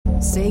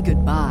Say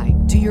goodbye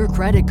to your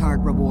credit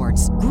card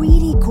rewards.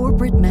 Greedy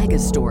corporate mega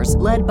stores,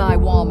 led by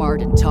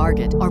Walmart and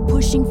Target, are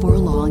pushing for a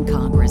law in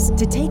Congress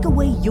to take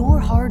away your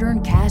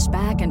hard-earned cash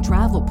back and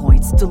travel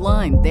points to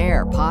line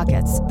their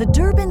pockets. The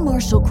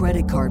Durbin-Marshall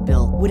credit card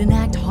bill would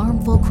enact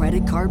harmful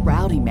credit card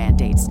routing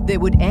mandates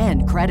that would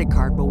end credit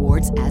card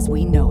rewards as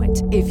we know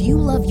it. If you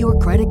love your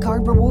credit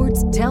card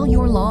rewards, tell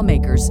your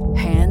lawmakers,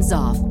 hands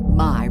off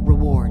my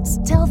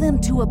rewards. Tell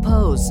them to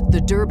oppose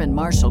the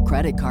Durbin-Marshall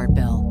credit card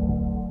bill.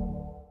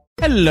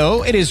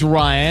 Hello, it is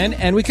Ryan,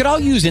 and we could all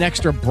use an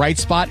extra bright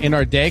spot in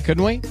our day,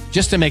 couldn't we?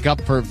 Just to make up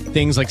for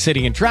things like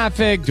sitting in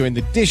traffic, doing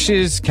the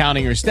dishes,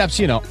 counting your steps,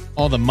 you know,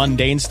 all the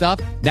mundane stuff.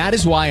 That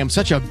is why I'm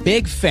such a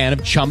big fan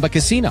of Chumba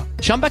Casino.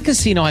 Chumba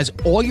Casino has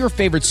all your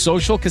favorite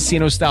social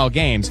casino-style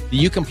games that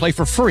you can play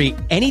for free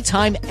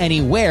anytime,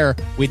 anywhere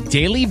with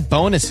daily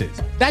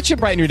bonuses. That should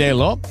brighten your day a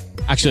little.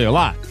 Actually, a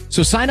lot.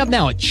 So sign up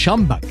now at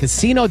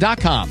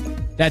ChumbaCasino.com.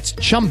 That's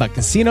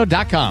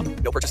ChumbaCasino.com.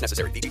 No purchase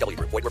necessary. VGW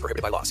Group. Void where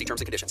prohibited by law. See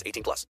terms and conditions.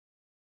 18 plus.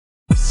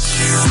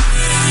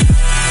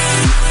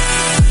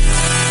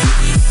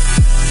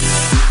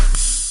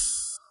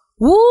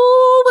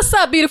 Woo! What's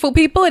up, beautiful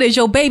people? It is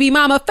your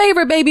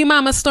favorite baby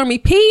mama, Stormy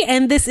P,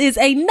 and this is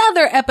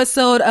another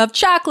episode of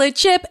Chocolate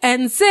Chip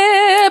and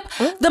Zip,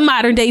 the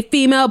modern day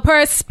female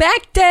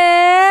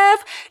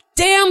perspective.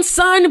 Damn,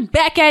 son,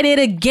 back at it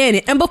again.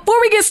 And before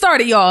we get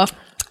started, y'all,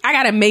 I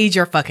got a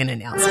major fucking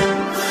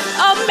announcement.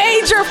 A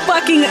major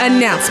fucking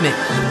announcement.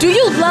 Do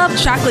you love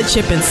Chocolate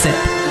Chip and Sip?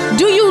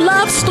 Do you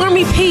love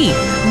Stormy P?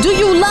 Do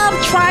you love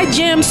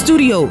Tri-Jam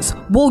Studios?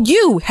 Well,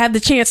 you have the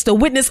chance to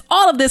witness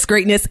all of this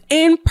greatness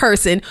in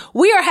person.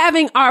 We are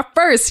having our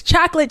first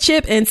Chocolate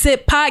Chip and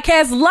Sip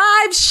podcast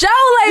live show,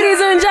 ladies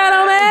and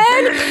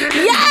gentlemen.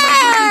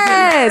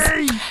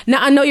 Yes!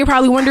 Now, I know you're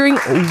probably wondering,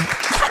 come on,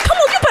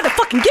 you better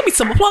fucking give me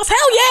some applause.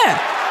 Hell yeah!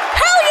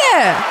 Hell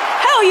yeah!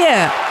 Hell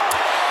yeah!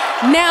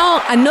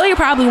 Now, I know you're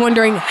probably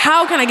wondering,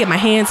 how can I get my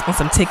hands on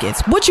some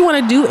tickets? What you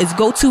want to do is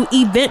go to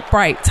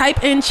Eventbrite,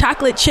 type in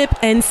Chocolate Chip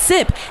and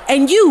Sip,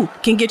 and you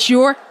can get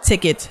your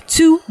tickets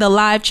to the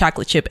live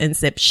Chocolate Chip and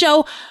Sip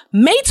show,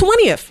 May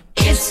 20th.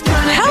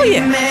 Hell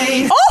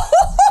yeah.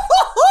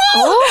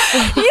 Oh.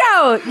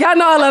 Yo, y'all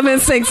know I love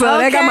NSYNC, so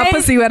that got my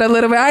pussy wet a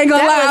little bit. I ain't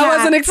gonna lie, I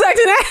wasn't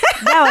expecting that.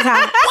 That was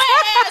hot.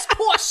 Where's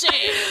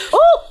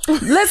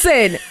pussy?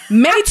 Listen,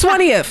 May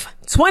 20th.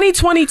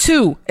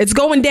 2022, it's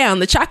going down.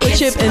 The Chocolate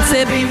Chip and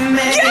Sip.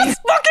 Yes,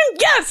 fucking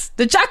yes!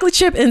 The Chocolate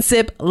Chip and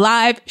Sip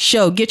live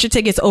show. Get your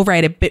tickets over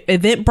at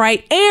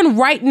Eventbrite. And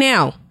right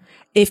now,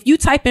 if you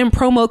type in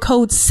promo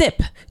code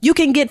SIP, you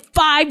can get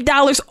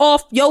 $5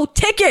 off your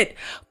ticket.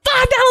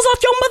 $5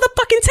 off your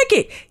motherfucking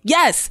ticket.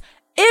 Yes.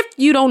 If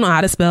you don't know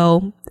how to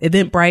spell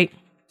Eventbrite,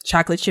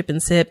 Chocolate Chip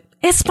and Sip,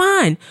 it's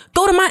fine.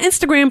 Go to my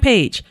Instagram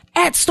page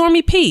at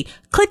Stormy P.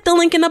 Click the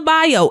link in the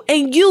bio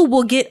and you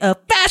will get a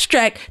fast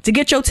track to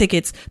get your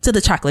tickets to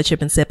the Chocolate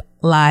Chip and Sip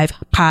live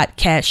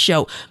podcast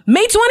show.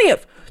 May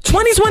 20th,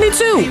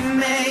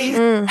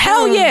 2022.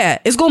 Hell yeah.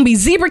 It's going to be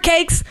zebra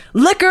cakes,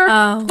 liquor,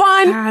 fun,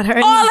 God,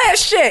 all that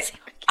shit.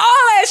 All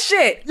that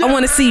shit. I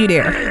want to see you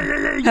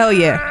there. Hell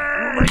yeah.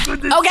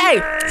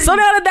 Okay. So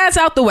now that that's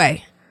out the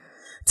way,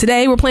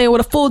 today we're playing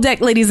with a full deck,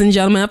 ladies and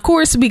gentlemen. Of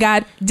course, we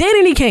got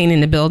Danny Kane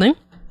in the building.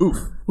 Oof.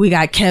 We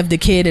got Kev the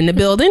Kid in the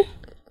building.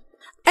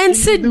 And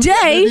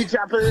today,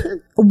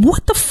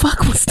 what the fuck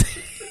was that?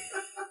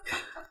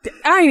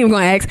 I ain't even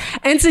gonna ask.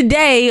 And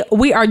today,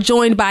 we are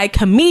joined by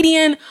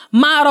comedian,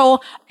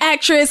 model,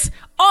 actress,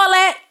 all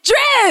that,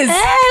 Driz.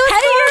 Hey,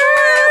 what's going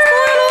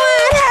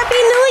on?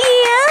 Happy New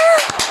Year.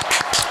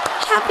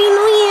 Happy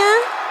New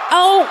Year.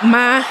 Oh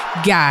my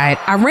God.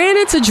 I ran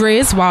into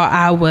Driz while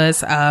I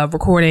was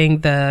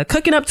recording the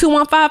Cooking Up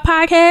 215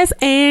 podcast.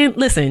 And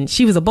listen,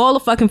 she was a ball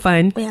of fucking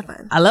fun. We had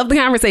fun. I love the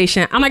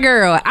conversation. I'm like,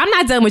 girl, I'm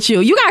not done with you.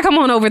 You got to come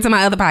on over to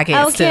my other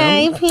podcast too.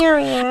 Okay,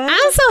 period.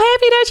 I'm so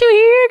happy that you're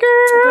here,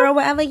 girl. Girl,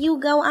 wherever you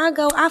go, I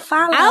go. I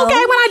follow. Okay, when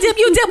I dip,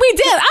 you dip, we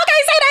dip.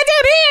 Okay, say that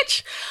dip,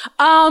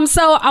 bitch.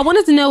 So I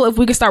wanted to know if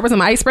we could start with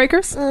some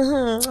icebreakers.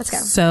 Mm-hmm. Let's go.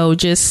 So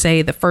just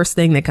say the first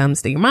thing that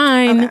comes to your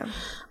mind. Okay.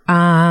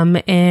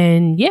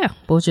 And yeah,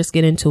 we'll just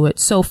get into it.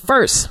 So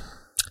first,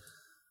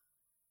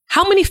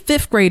 how many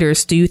fifth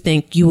graders do you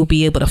think you will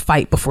be able to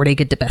fight before they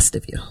get the best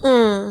of you?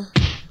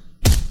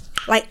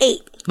 Like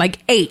 8. Like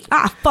 8.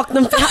 Fuck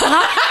them. You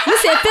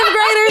said fifth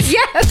graders?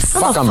 Yes.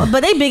 Fuck them.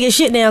 But they big as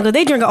shit now because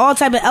they drinking all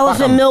type of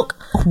elephant milk.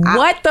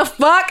 What the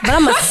fuck? But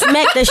I'm going to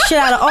smack the shit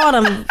out of all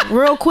them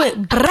real quick.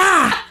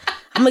 Brah.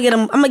 I'm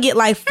going to get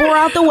like 4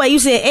 out the way. You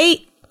said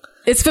 8?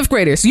 It's fifth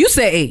graders. You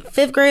said 8.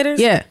 Fifth graders?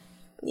 Yeah.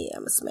 Yeah,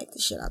 I'm gonna smack the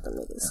shit out them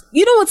niggas.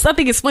 You know what's? I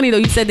think it's funny though.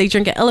 You said they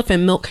drinking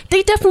elephant milk.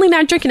 They definitely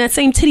not drinking that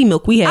same titty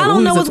milk we had. I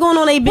don't know what's going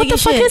on. They big What the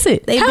as fuck shit. is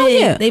it? They Hell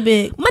big. Yeah. They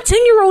big. My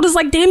 10-year-old is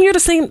like damn near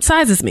the same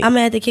size as me. I'm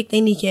gonna have to kick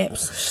their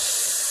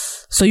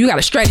kneecaps. So you got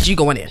a strategy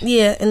going in.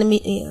 Yeah,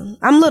 yeah.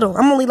 I'm little.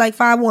 I'm only like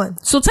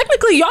 5'1". So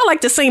technically y'all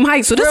like the same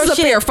height. So this is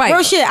a fair fight.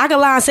 Real shit. I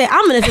can lie and say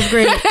I'm in the 5th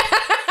grade.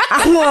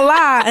 I'm gonna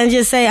lie and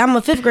just say I'm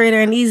a 5th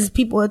grader and these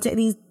people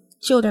these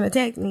children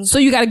attacked me. So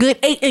you got a good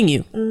 8 in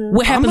you.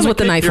 What happens with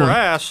the knife your one?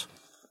 ass.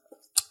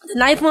 The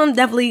ninth one,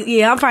 definitely,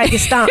 yeah, I'm probably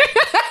get stomped.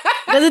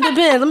 Because it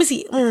depends. Let me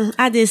see.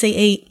 I did say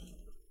 8.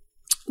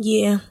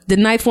 Yeah. The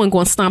ninth one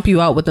gonna stomp you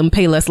out with them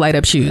Payless light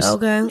up shoes.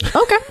 Okay.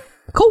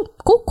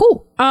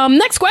 Cool.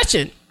 Next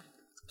question.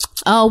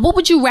 What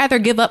would you rather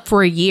give up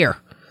for a year?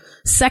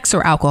 Sex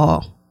or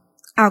alcohol?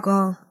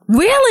 Alcohol.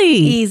 Really?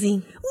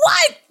 Easy.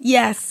 What?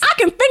 Yes. I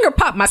can finger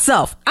pop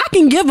myself. I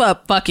can give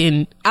up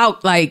fucking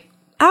out like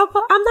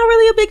Alcohol. I'm not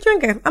really a big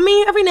drinker. I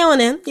mean, every now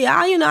and then. Yeah,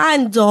 I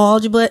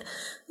indulge, but,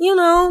 yeah,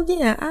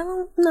 I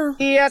don't know.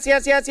 Yes.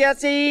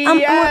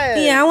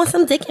 I want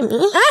some dick in me.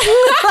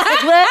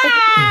 Like what?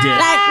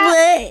 Like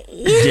what?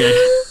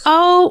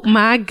 oh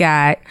my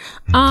God.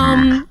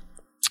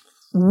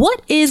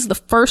 What is the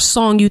first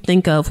song you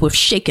think of with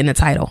Shake in the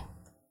title?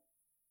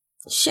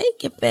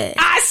 Shake it fast.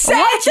 I said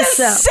Watch the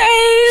yourself.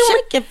 same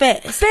Shake it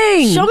fast.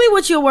 thing. Show me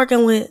what you're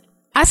working with.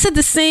 I said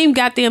the same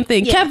goddamn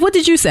thing. Yeah. Kev, what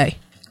did you say?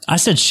 I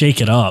said shake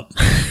it up.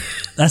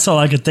 That's all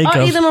I could think Or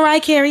of. either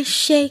Mariah Carey,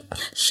 shake,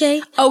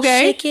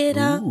 Okay. shake it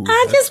up.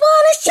 I just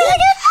want to shake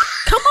it up.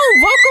 Come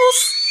on,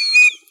 vocals.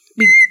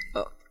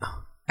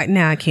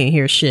 Now I can't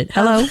hear shit.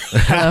 Hello?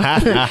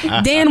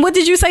 Hello? Dan, what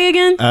did you say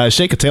again?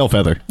 Shake a tail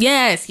feather.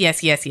 Yes.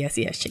 Shake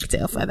a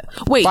tail feather.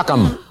 Wait. Fuck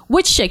 'em.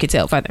 Which shake a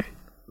tail feather?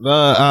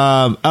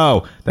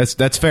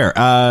 That's fair.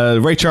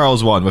 Ray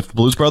Charles one with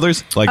Blues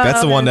Brothers. Like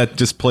that's the one that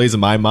just plays in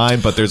my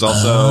mind. But there's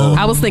also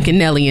I was thinking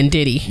Nelly and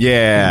Diddy.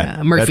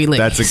 Murphy Murphy Lynn.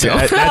 That's a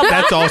good.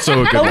 That's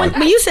also a good one.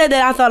 When you said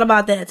that, I thought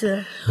about that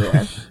too.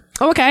 Yeah.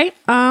 Okay.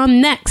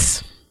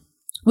 Next.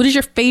 What is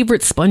your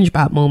favorite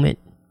SpongeBob moment?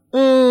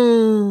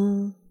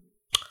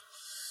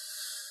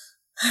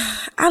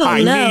 I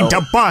don't know. I need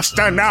to bust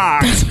a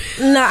nut.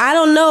 No, I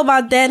don't know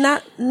about that.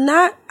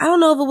 Not. I don't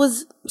know if it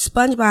was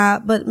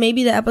SpongeBob, but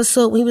maybe the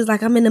episode when he was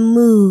like, "I'm in a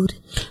mood.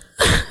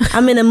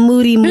 I'm in a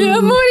moody mood." Yeah,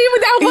 moody,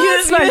 but that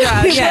was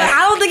SpongeBob. Yeah,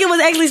 I don't think it was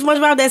actually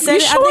SpongeBob that said You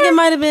it. sure? I think it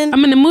might have been.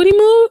 I'm in a moody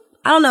mood.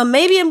 I don't know.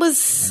 Maybe it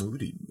was.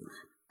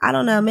 I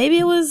don't know. Maybe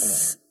it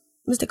was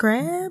Mr.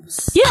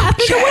 Krabs. Yeah, I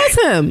think it was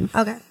him.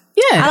 Okay.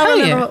 Yeah, I don't hell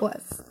remember yeah. what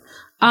it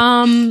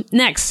was.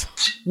 Next.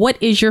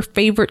 What is your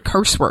favorite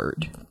curse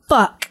word?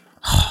 Fuck.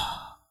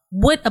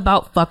 What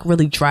about fuck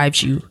really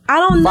drives you? I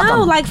don't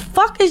know. Like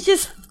fuck is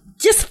just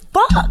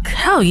fuck.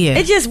 Hell yeah.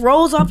 It just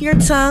rolls off your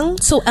tongue.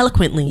 So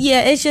eloquently.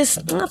 Yeah, it's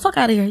just fuck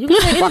out of here. You can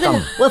say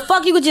anything. With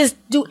fuck, you could just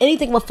do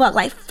anything with fuck.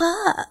 Like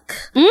fuck.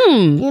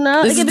 You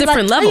know, This it is could be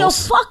different like,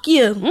 levels. Hey, yo, fuck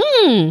you.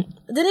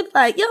 Then it be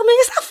like, yo, man,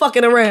 stop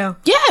fucking around.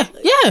 Yeah.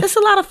 It's a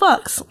lot of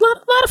fucks. A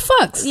lot of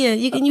fucks. Yeah,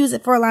 you can use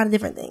it for a lot of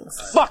different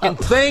things. Fucking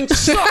thing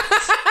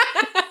sucks.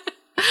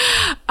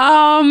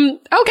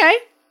 Okay.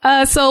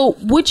 So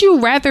would you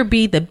rather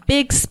be the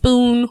big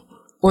spoon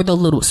or the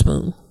little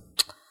spoon?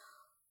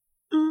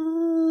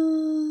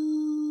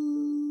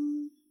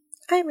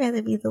 I'd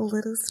rather be the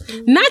little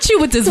spoon. Not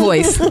you with this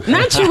voice.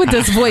 Not you with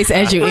this voice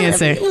as you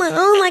answer. I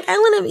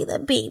want to be the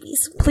baby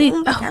spoon. Please.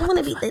 I want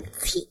to be the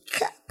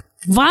teacup.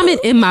 Vomit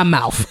in my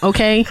mouth,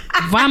 okay?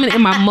 Vomit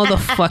in my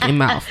motherfucking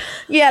mouth.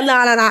 Yeah, no.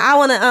 I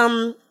want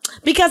to,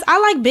 because I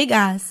like big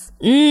guys.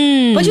 But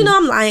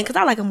I'm lying because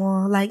I like them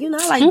all. Like, I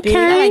like big,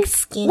 I like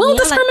skinny. Well, I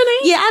like-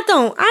 discriminate. yeah, I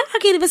don't. I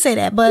can't even say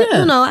that. But,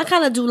 Yeah. I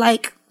kind of do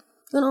like,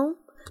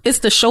 It's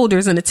the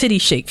shoulders and the titty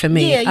shake for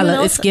me. Yeah, I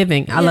love it's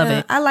giving. I love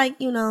it. I like,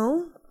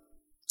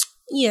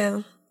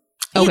 yeah.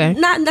 Okay.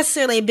 Not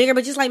necessarily bigger,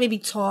 but just like maybe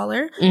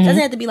taller. Doesn't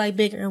have to be like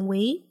bigger in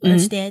weight or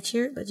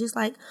stature, but just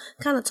like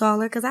kind of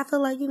taller. Because I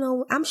feel like,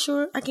 I'm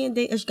sure I can't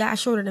date a guy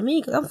shorter than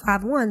me because I'm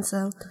 5'1",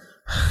 so.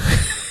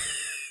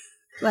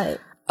 Like.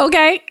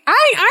 Okay.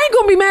 I ain't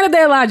gonna be mad at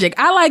that logic.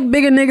 I like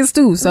bigger niggas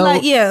too. So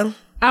Like, yeah.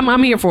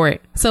 I'm here for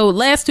it. So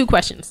last 2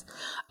 questions.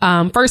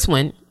 First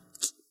one.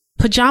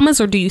 Pajamas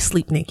or do you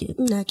sleep naked?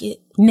 Naked.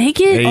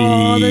 Naked?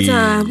 All the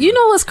time. You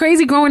know what's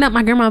crazy? Growing up,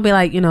 my grandma would be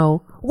like,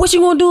 what you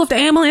gonna do if the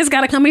ambulance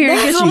gotta come here and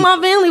That's get what you?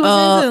 my family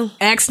was into.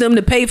 Ask them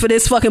to pay for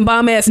this fucking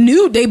bomb ass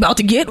nude they about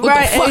to get. What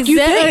the fuck you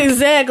think?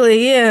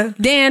 Exactly, yeah.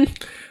 Dan?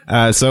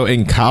 So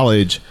in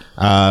college,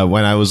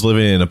 when I was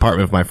living in an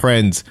apartment with my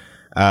friends,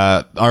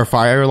 our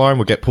fire alarm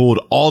would get pulled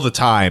all the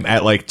time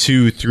at like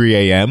 2-3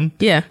 a.m.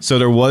 Yeah. So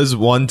there was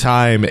one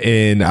time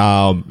in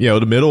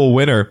the middle of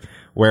winter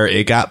where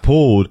it got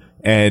pulled,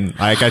 and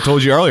like I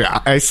told you earlier,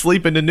 I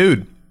sleep in the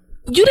nude.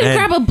 You didn't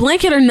grab a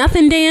blanket or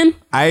nothing, Dan?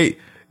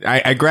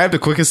 I grabbed the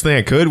quickest thing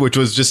I could, which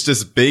was just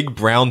this big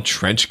brown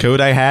trench coat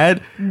I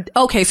had.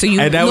 Okay, so you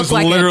And that look was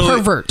like literally a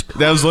pervert.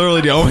 That was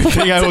literally the only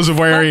thing I was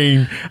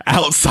wearing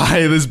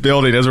outside of this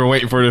building as we're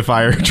waiting for the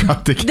fire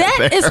truck to get That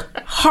there. is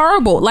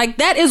horrible. Like,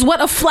 that is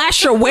what a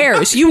flasher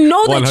wears. You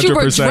know that you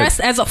were 100%.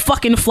 dressed as a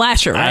fucking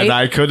flasher, right? And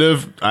I could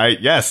have.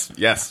 Yes.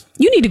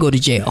 You need to go to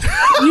jail.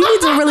 You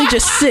need to really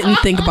just sit and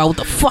think about what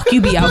the fuck you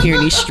be out here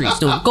in these streets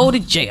doing. Go to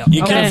jail.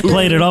 You could have okay?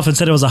 played it off and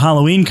said it was a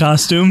Halloween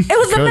costume. It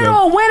was the middle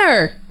of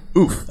winter.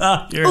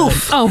 Ah, you're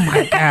right. Oh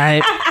my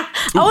god. I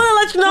want to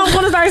let you know I'm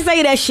going to start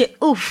saying that shit.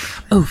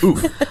 Oof.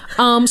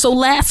 So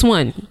last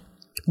one.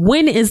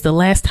 When is the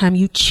last time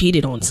you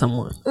cheated on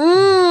someone?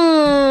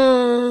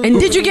 And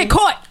did you get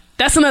caught?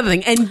 That's another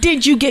thing. And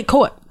did you get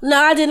caught? No,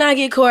 I did not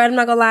get caught. I'm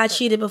not gonna lie, I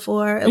cheated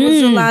before. It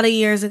was a lot of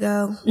years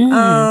ago.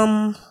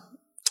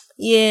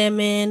 Yeah,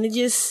 man. It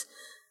just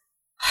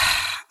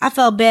I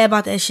felt bad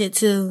about that shit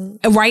too.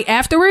 Right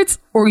afterwards?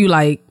 Or you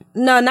like...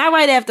 No, not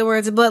right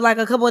afterwards, but like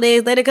a couple of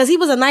days later, because he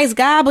was a nice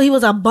guy, but he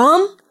was a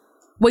bum.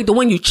 Wait, the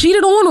one you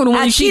cheated on or the one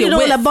I you cheated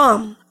with? on the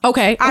bum.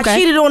 Okay. I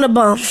cheated on the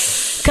bum.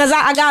 Because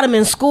I got him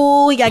in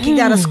school. He got kicked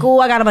out of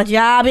school. I got him a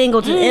job. He didn't go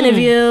to the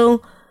interview.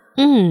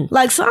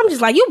 Like, so I'm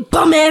just like, you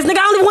bum ass nigga. I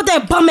don't even want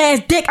that bum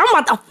ass dick. I'm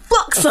about to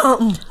fuck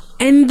something.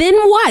 And then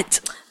what?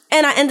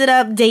 And I ended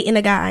up dating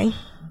a guy.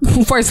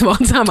 First of all,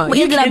 time out.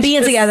 We ended up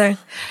being together.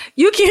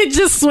 You can't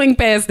just swing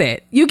past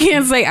that. You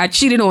can't say I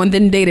cheated on,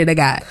 then dated a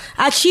guy.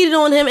 I cheated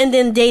on him and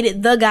then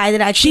dated the guy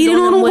that I cheated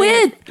on him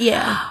with.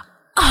 Yeah.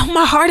 Oh,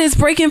 my heart is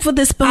breaking for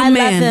this bum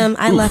man.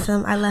 I left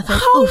him.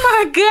 Oh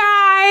my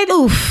God.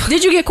 Oof.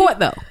 Did you get caught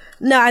though?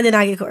 No, I did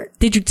not get caught.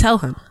 Did you tell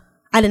him?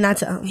 I did not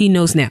tell him. He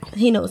knows now.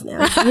 He knows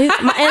now. And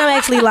I'm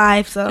actually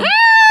live, so.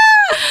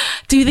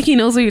 Do you think he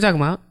knows what you're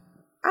talking about?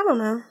 I don't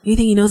know. You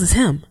think he knows it's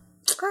him?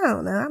 I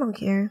don't know. I don't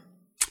care.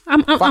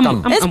 I'm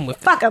with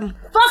fuck him.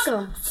 Fuck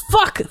him.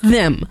 Fuck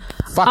them.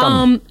 Fuck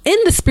them. In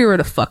the spirit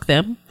of fuck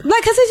them.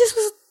 Like, cause it just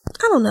was,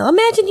 I don't know.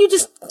 Imagine you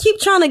just keep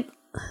trying to,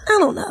 I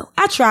don't know.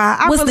 I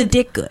try. Was the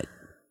dick good?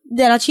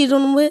 That I cheated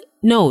on him with?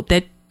 No,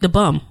 that the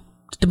bum.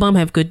 The bum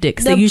have good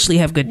dicks. They usually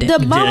have good dicks.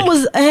 The bum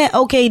had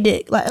okay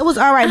dick. Like, it was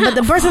alright, but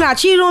the person I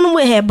cheated on him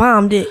with had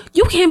bomb dick.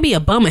 You can't be a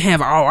bum and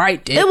have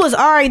alright dick. It was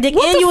alright dick,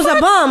 and you was a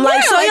bum.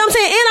 Like, so you know what I'm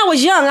saying? And I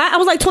was young. I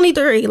was like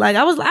 23. Like,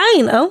 I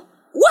ain't know.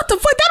 What the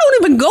fuck? That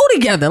don't even go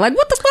together. Like,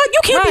 what the fuck? You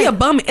can't be a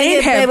bum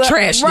and have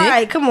trash dick.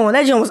 Right, come on.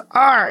 That joint was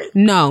alright.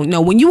 No.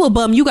 When you a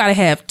bum, you gotta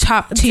have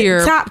top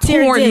tier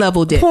porn dick.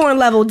 Level dick. Porn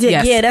level dick.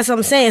 Yes. Yeah, that's what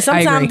I'm saying.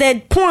 Sometimes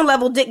that porn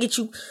level dick get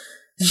you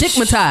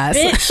dickmatized.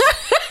 Bitch.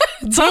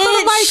 Talk on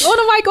the mic.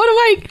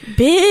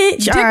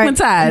 Bitch.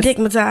 Dickmatized.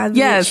 Dickmatized.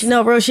 Yes. Bitch.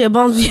 No, real shit.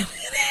 Bums.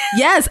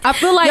 Yes, I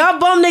feel like y'all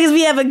bum niggas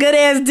be having good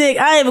ass dick.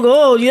 I ain't even gonna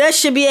hold you. That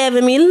shit be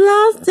having me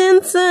lost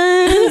in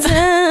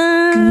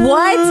time.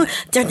 What?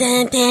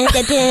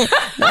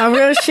 No,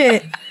 real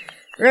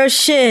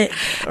shit.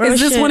 Is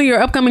this one of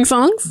your upcoming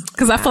songs?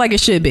 Because I feel like it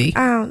should be.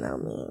 I don't know,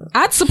 man.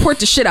 I'd support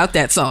the shit out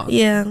that song.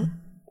 Yeah.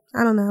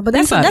 I don't know. But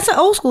that's an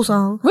old school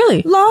song.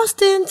 Really? Lost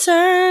and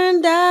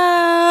turned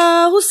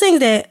out. Who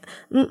sings that?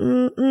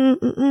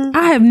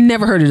 I have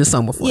never heard of this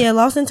song before. Yeah,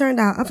 Lost and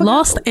Turned Out.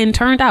 Lost and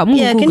Turned Out.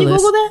 Yeah, can you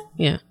Google that?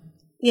 Yeah.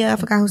 Yeah, I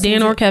forgot who sings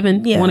Dan or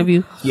Kevin, one of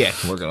you. Yeah,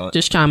 working on it.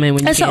 Just chime in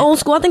when you That's can. an old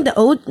school. I think not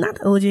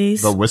the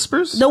OGs. The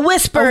Whispers? The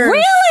Whispers. Oh,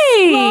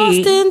 really?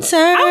 Lost and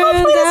Turned Out. I'm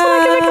gonna play this when I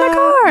get back in the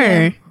car.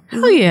 Yeah.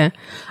 Hell yeah.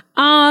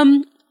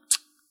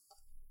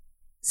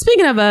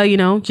 Speaking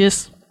of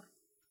just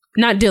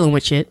not dealing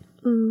with shit.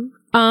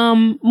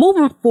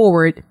 Moving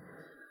forward,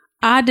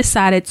 I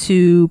decided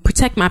to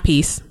protect my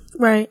peace.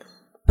 Right.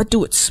 But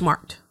do it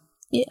smart.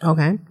 Yeah.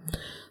 Okay.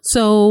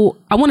 So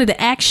I wanted to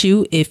ask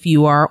you if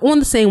you are on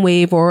the same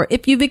wave or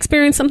if you've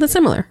experienced something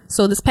similar.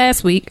 So this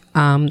past week,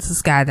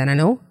 this guy that I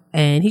know,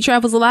 and he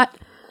travels a lot,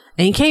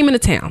 and he came into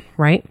town,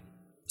 right?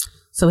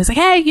 So he's like,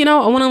 hey,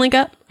 I want to link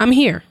up. I'm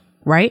here,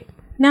 right?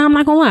 Now I'm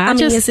not gonna lie. I'm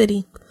in your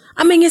city.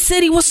 I'm in your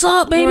city. What's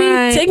up, baby?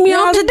 Right. Take me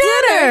out to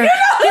dinner.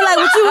 You're like,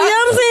 what you know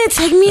what I'm saying?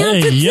 Take me out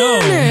to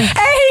dinner.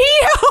 Hey,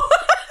 yo.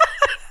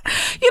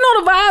 You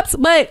know the vibes,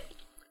 but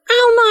I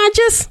don't know.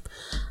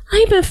 I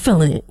ain't been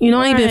feeling it.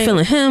 I ain't been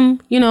feeling him.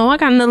 I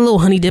got another little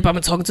honey dip I've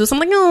been talking to. So I'm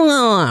like,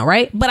 oh,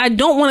 right? But I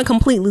don't want to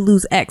completely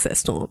lose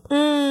access to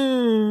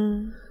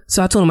him.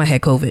 So I told him I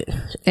had COVID.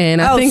 And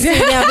I think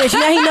now, bitch,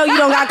 now he know you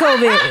don't got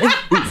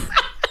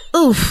COVID.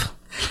 Oof.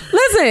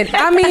 Listen,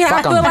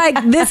 I feel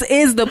like this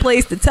is the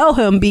place to tell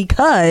him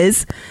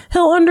because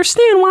he'll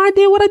understand why I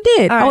did what I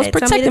did. I was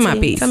protecting my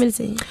peace.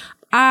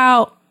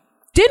 I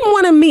didn't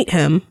want to meet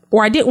him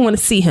or I didn't want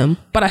to see him,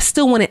 but I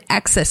still wanted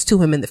access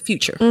to him in the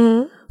future.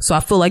 So I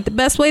feel like the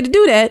best way to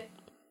do that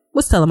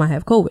was tell him I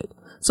have COVID.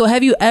 So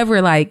have you ever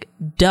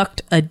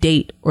ducked a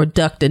date or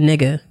ducked a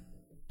nigga,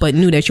 but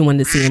knew that you wanted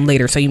to see him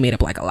later, so you made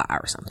up a lie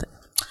or something?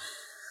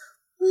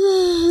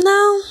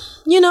 No.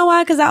 You know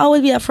why? Because I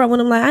always be upfront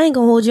with him. Like, I ain't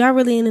gonna hold you. I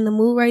really ain't in the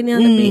mood right now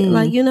to be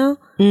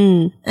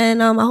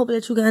And I hope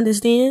that you can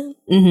understand.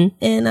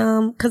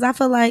 And because I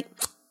feel like,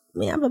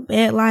 man, I'm a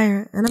bad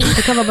liar, and I'm going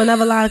to cover up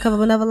another lie, and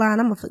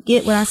I'm going to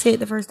forget what I said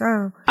the first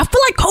time. I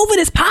feel like COVID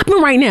is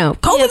popping right now.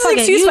 COVID is an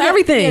excuse for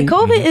everything. Yeah,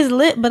 COVID is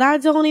lit, but I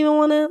don't even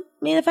want to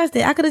manifest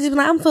it. I could have just been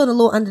like, I'm feeling a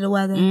little under the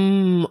weather.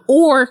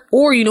 Or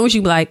you know what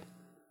you be like,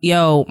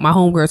 yo, my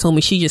homegirl told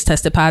me she just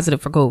tested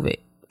positive for COVID.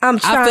 I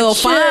feel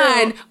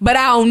fine, but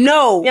I don't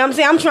know. You know what I'm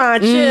saying? I'm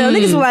trying to chill.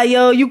 Niggas were like,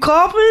 yo, you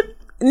coughing?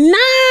 Nah,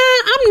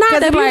 I'm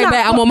not that bad.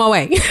 I'm on my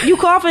way. You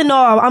coughing? No,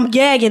 I'm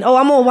gagging. Oh,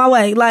 I'm on my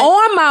way. Like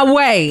on my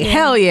way. Yeah.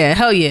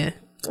 Hell yeah.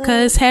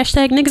 Cause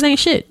hashtag niggas ain't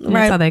shit. Right.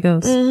 That's how that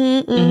goes.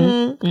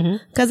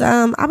 Cause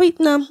I be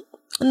I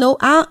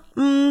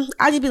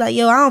just be like,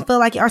 yo, I don't feel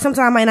like it. Or sometimes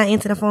I might not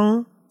answer the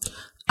phone.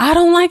 I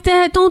don't like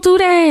that. Don't do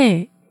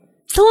that.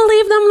 Don't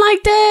leave them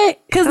like that.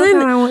 Cause Sometimes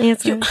then I won't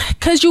answer.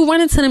 Cause you run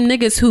into them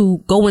niggas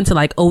who go into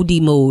like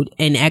OD mode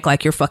and act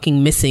like you're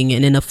fucking missing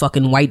and in a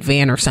fucking white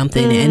van or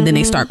something. And then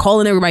they start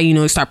calling everybody, you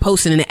know, and start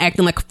posting and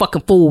acting like a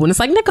fucking fool. And it's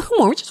like, nigga, come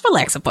on, just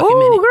relax a fucking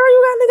minute. Oh, girl,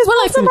 you got niggas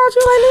Relax posting about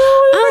you like,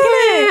 no,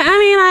 Okay, I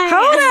mean, like,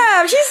 hold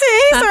up. She said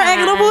he started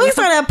acting a fool. He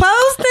started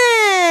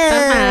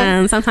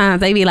posting. Sometimes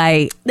they be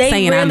like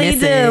saying really I'm missing.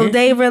 do.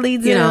 They really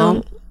do. You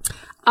know.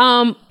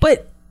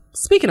 But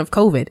speaking of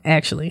COVID,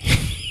 actually,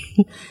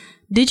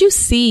 did you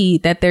see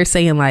that they're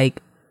saying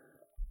like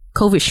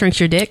COVID shrinks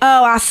your dick?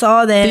 Oh, I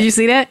saw that. Did you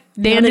see that?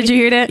 Dan, did you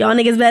hear that? Y'all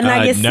niggas better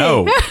not get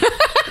No. sick.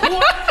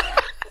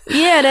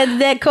 Yeah,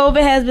 that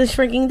COVID has been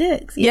shrinking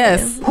dicks. Yeah.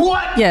 Yes.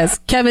 What? Yes.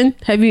 Kevin,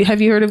 have you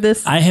heard of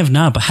this? I have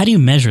not, but how do you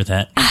measure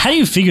that? How do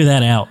you figure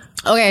that out?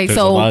 Okay, There's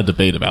a lot of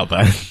debate about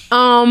that.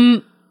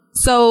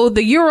 So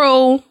the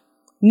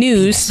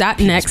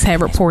Euronews.next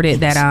had reported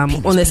that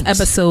on this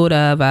episode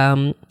of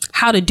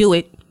How to Do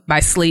It by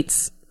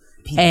Slate's,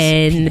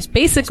 and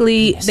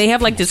basically they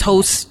have like this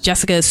host,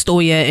 Jessica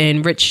Stoya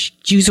and Rich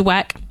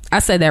Juzewak. I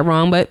said that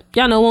wrong, but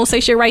y'all know, won't say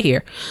shit right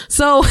here.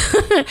 So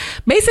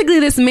basically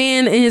this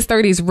man in his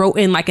 30s wrote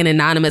in like an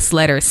anonymous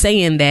letter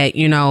saying that,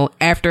 you know,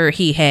 after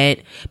he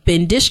had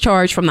been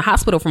discharged from the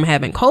hospital from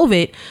having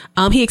COVID,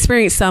 he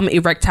experienced some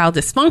erectile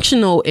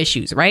dysfunctional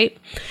issues, right?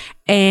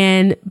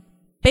 And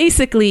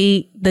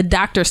basically the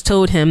doctors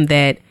told him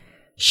that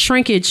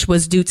shrinkage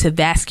was due to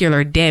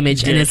vascular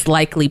damage and it's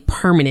likely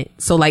permanent.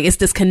 So like it's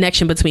this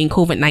connection between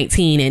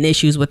COVID-19 and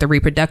issues with the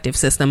reproductive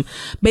system.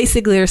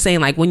 Basically they're saying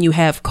like when you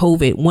have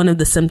COVID, one of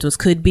the symptoms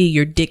could be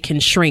your dick can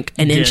shrink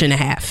an inch and a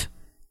half.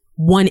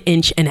 1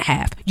 inch and a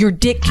half. Your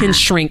dick can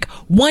shrink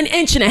 1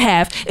 inch and a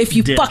half if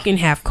you fucking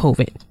have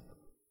COVID.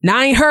 Now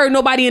I ain't heard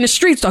nobody in the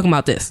streets talking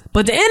about this,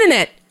 but the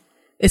internet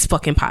is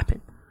fucking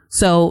popping.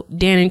 So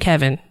Dan and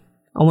Kevin,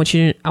 I want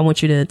you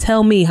to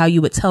tell me how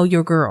you would tell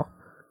your girl,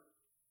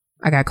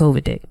 I got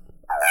COVID dick.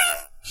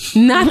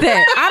 Not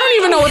that. I don't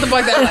even know what the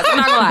fuck that was. I'm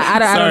not gonna lie. I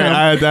don't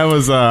know. That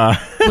was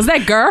Was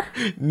that Gur?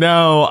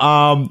 no.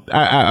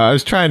 I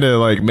was trying to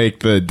like make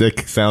the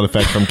dick sound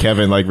effect from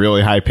Kevin like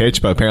really high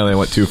pitched, but apparently I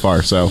went too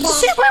far. So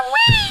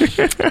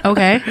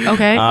Okay.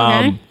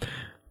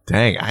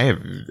 dang, I have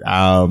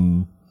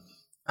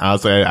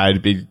honestly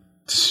I'd be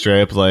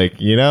straight up like,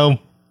 you know,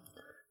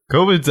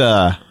 COVID's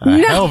a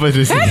hell of a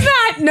disease.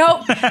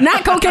 Nope.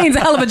 Not cocaine's a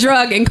hell of a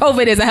drug and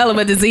COVID is a hell of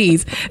a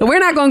disease. We're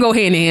not gonna go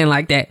hand in hand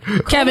like that.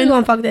 Kevin,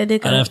 gonna fuck that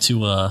dick I'd up. have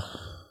to,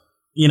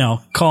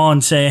 call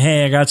and say,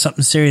 hey, I got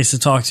something serious to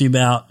talk to you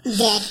about.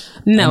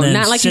 no, And then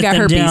not like you sit got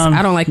them herpes. down,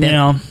 I don't like that. You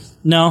know,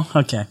 no?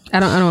 Okay. I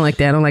don't like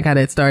that. I don't like how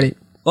that started.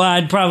 Well,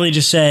 I'd probably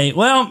just say,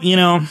 well, you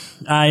know,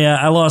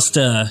 I lost,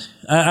 a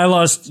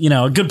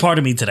good part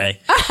of me today.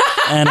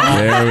 And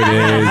There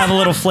it is. have a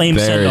little flame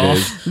There send it off.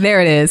 is. There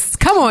it is.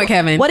 Come on,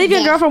 Kevin. What if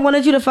your girlfriend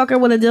wanted you to fuck her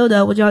with a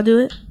dildo? Would y'all do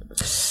it?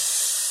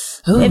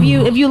 If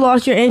you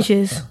lost your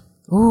inches.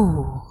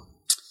 Ooh.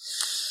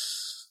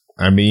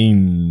 I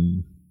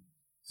mean,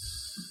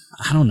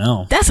 I don't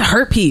know. That's a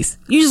hurt piece.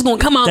 You just gonna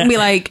come out and be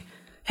like,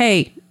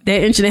 hey,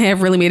 that inch and a half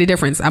really made a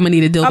difference. I'm gonna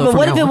need a dildo But from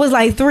what now if it on. was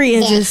like 3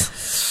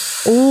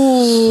 inches?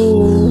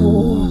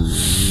 Ooh.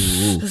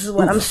 This is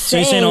what I'm So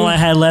you're saying. saying all I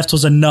had left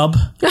was a nub?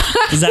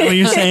 Is that what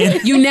you're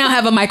saying? You now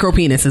have a micro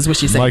penis, is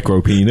what you say.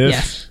 micro penis.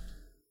 Yes.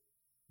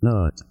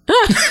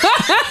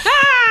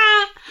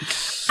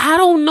 I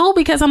don't know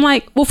because I'm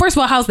like, well, first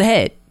of all, how's the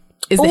head?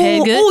 Is the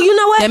head good? Ooh, you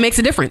know what? That makes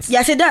a difference.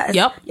 Yes, it does.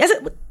 Yep. Yes.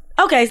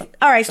 Okay.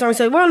 All right, Stormy.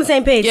 So we're on the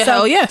same page. Yeah, So,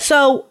 hell yeah.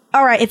 So,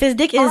 all right. If his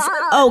dick is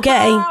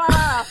okay,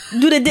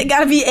 do the dick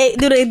gotta be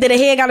do the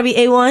head gotta be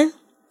A1?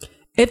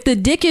 If the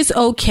dick is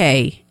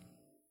okay,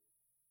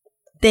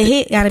 The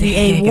head gotta be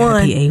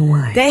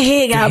A1. That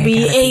head gotta be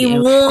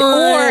A1.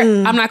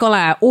 Or I'm not gonna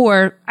lie,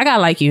 or I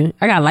gotta like you.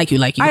 I gotta like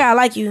you. I gotta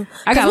like you.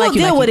 I gotta we'll like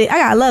you, deal like with you. it. I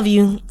gotta love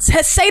you.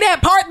 Say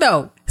that part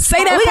though.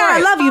 Say that We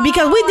part. gotta love you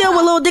because we deal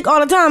with little dick all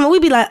the time, and we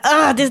be like,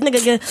 this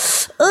nigga good.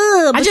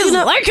 I just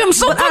like him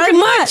so but fucking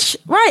not much.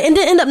 right? And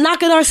then end up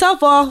knocking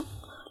ourselves off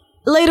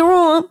later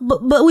on.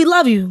 But we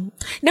love you.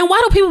 Now,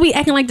 why do people be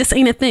acting like this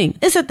ain't a thing?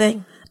 It's a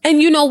thing.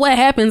 And you know what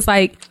happens?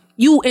 Like,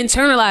 you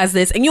internalize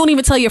this and you don't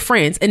even tell your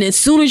friends. And as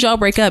soon as y'all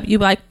break up, you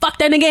be like, fuck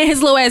that nigga and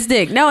his little ass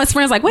dick. Now his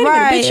friends like, wait a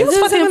minute, bitch, you was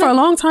fucking him for a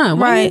long time.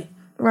 Why you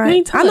Right.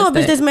 ain't tell I know a us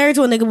bitch that? that's married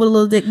to a nigga with a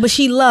little dick, but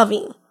she love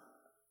him.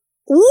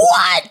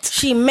 What?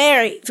 She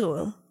married to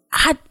him.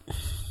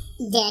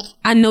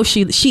 I know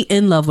she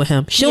in love with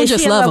him. She don't Yeah, just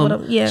she in love love him.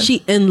 with him, yeah.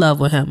 She in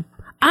love with him.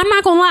 I'm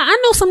not gonna lie. I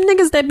know some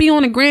niggas that be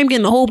on the gram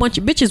getting a whole bunch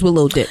of bitches with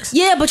little dicks.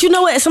 Yeah, but you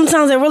know what?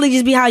 Sometimes it really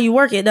just be how you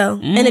work it though.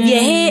 And if your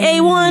head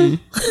A1,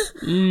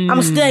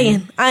 I'm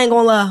staying. I ain't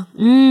gonna lie.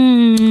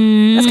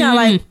 That's kind of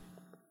like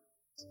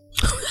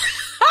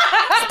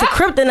it's the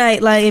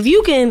kryptonite. Like if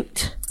you can.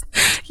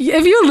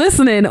 If you're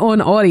listening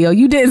on audio,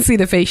 you didn't see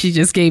the face she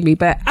just gave me,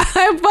 but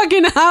I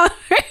fucking hollered.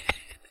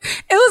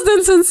 It was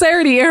the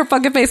sincerity in her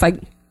fucking face, like,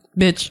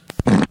 bitch.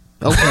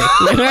 Okay.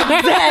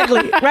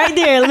 Exactly. Right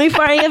there. Let me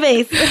fire in your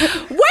face. Wait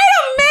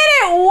a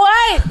minute.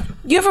 What?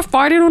 You ever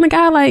farted on a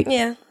guy? Like,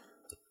 Yeah.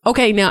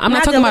 Okay, now I'm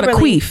not talking about a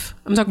queef.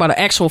 I'm talking about an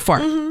actual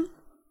fart.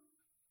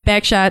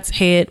 Back shots,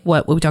 head,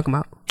 what we talking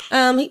about?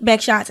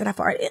 Back shots and I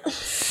farted.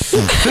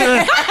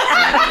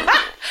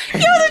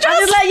 I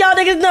just let y'all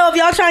niggas know if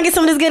y'all trying to get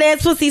some of this good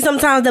ass pussy,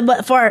 sometimes the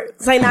butt fart.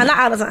 Say not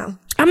all the time.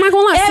 I'm not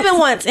gonna lie. It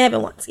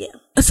happened once, yeah.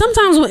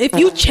 Sometimes if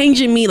you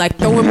changing me, like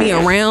throwing me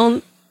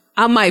around,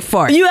 I might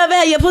fart. You ever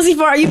had your pussy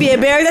fart, you be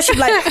embarrassed? That should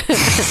be like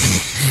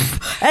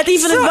after you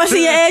finish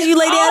brushing your ass, you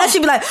lay down, that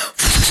should be like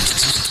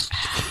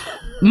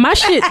my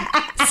shit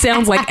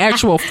sounds like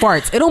actual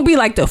farts. It don't be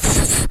like the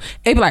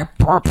it be like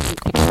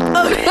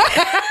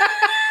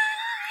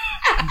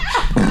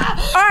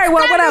all right,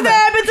 well, whatever.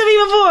 That happened to me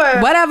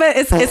before. Whatever.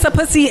 It's a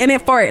pussy and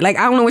it fart. Like,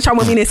 I don't know what y'all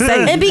want me to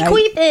say. It be like,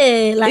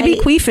 queefing. Like, it be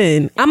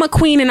queefing. I'm a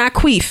queen and I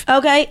queef.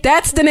 Okay.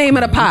 That's the name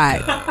of the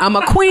pie. I'm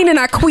a queen and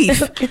I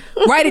queef.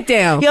 Write it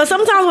down. Yo,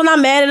 sometimes when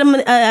I'm mad at him,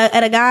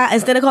 at a guy,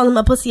 instead of calling him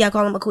a pussy, I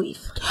call him a queef.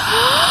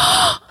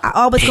 I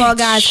always call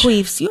guys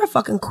queefs. You're a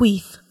fucking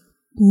queef.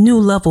 New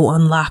level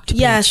unlocked.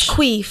 Yes, bitch.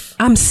 queef.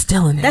 I'm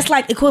still in it. That's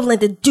like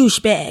equivalent to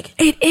douchebag.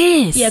 It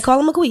is. Yeah, call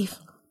him a queef.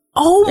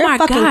 Oh You're my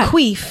fucking God.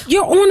 queef.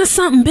 You're on to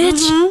something, bitch.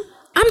 Mm-hmm.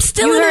 I'm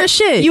still in that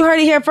shit. You heard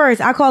it here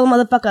first. I call a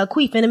motherfucker a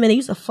queef in a minute.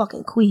 You's a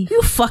fucking queef.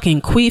 You fucking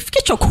queef.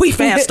 Get your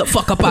queef ass the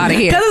fuck up out of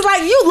here. Cause it's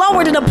like you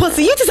lower than a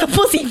pussy. You just a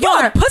pussy fart.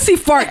 You're a pussy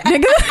fart,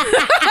 nigga.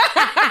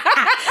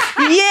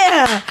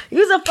 Yeah.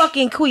 You's a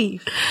fucking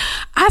queef.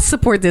 I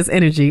support this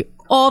energy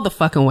all the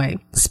fucking way.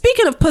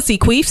 Speaking of pussy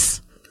queefs,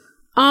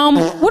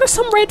 what are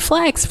some red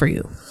flags for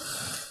you?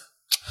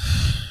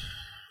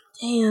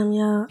 Damn,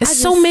 y'all. It's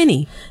so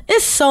many.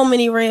 It's so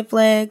many red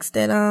flags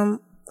that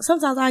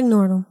sometimes I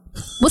ignore them.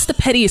 What's the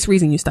pettiest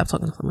reason you stop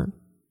talking to someone?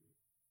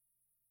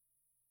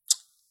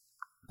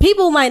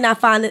 People might not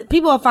find it.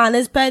 People will find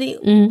this petty,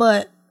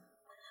 but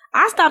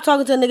I stopped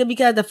talking to a nigga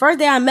because the first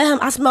day I met him,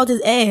 I smelled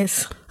his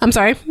ass. I'm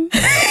sorry.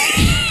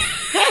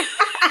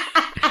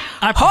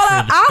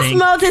 I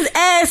smelled his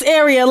ass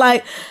area.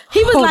 Like,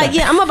 he was like,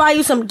 yeah, I'm gonna buy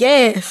you some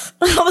gas.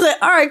 I was like,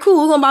 all right,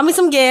 cool. We're gonna buy me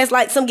some gas,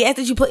 like some gas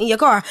that you put in your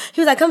car. He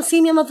was like, come see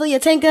me. I'm gonna fill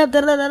your tank up.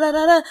 Da, da, da, da,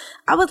 da.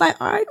 I was like,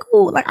 all right,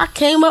 cool. Like, I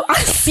came up, I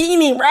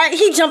seen him, right?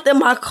 He jumped in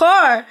my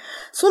car.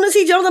 Soon as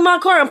he jumped in my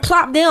car and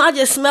plopped down, I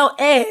just smelled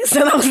ass.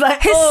 And I was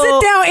like, his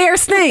sit down air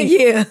stink.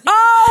 Yeah.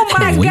 Oh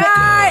my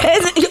God.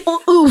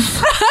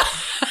 Oof.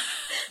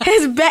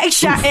 His back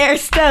shot air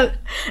stuck.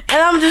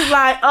 And I'm just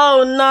like,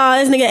 oh no,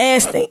 this nigga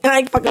ass stink. I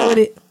ain't fucking with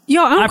it.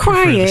 Yo, I'm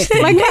crying.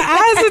 Like,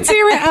 my eyes are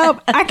tearing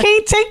up. I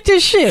can't take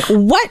this shit.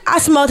 What? I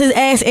smelled his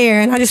ass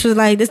air and I just was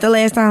like, this the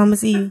last time I'm gonna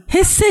see you.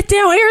 His sit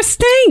down air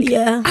stink.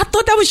 Yeah. I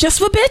thought that was just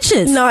for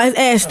bitches. No, his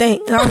ass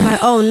stink. And I was like,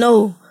 oh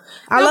no.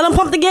 I let him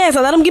pump the gas.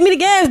 I let him give me the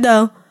gas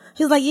though.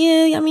 He was like,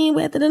 yeah, I mean,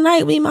 after the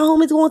night, me and my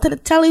homies going to the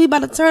telly. We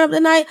about to turn up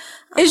tonight.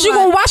 Is you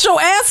gonna wash your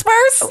ass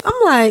first?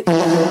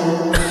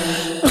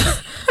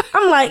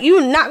 I'm like,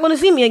 you're not gonna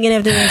see me again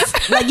after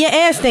this. Like, your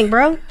ass stink,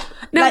 bro.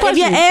 Now, like, if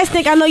your ass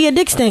stink, I know your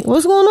dick stink.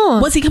 What's going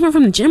on? Was he coming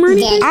from the gym or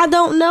anything? I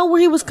don't know where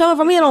he was coming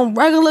from. He had on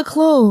regular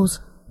clothes.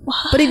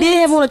 What? But he did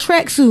have on a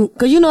tracksuit.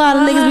 Cause you know how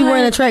the niggas be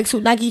wearing a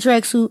tracksuit, Nike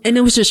tracksuit. And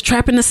it was just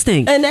trapping the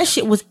stink. And that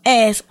shit was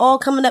ass all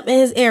coming up in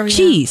his area.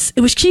 Cheese.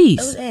 It was cheese.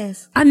 It was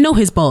ass. I know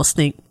his balls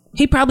stink.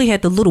 He probably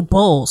had the little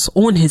balls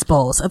on his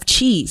balls of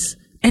cheese.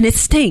 And it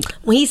stink.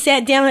 When he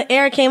sat down and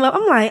air came up,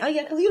 I'm like, oh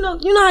yeah, cause you know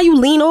how you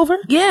lean over?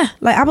 Yeah.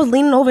 Like, I was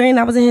leaning over and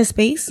I was in his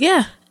space.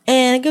 Yeah.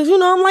 And cause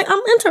I'm like,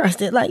 I'm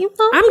interested. Like,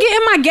 I'm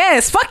getting my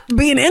gas. Fuck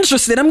being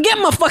interested. I'm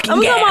getting my fucking gas.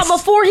 I'm talking about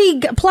before he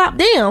plopped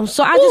down.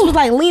 So I just was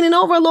like leaning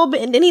over a little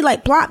bit and then he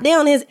like plopped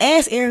down, his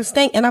ass air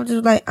stank. And I'm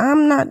just like,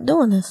 I'm not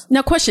doing this.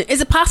 Now question,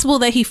 is it possible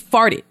that he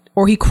farted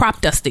or he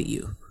crop dusted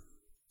you?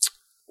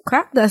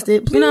 Crop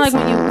dusted? Please. You know, like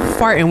when you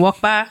fart and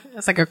walk by?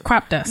 It's like a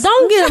crop dust.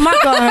 Don't get in my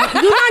car. Do not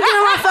get in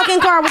my fucking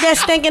car with that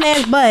stinking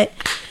ass butt.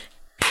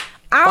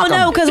 I don't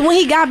know, because when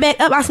he got back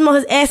up, I smelled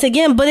his ass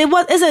again. But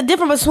it's a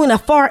difference between a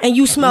fart and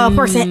you smell a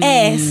person's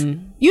ass.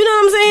 You know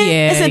what I'm saying?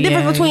 Yeah, it's a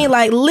difference between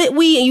like lit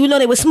weed and you know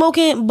they was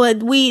smoking,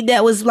 but weed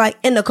that was like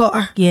in the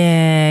car.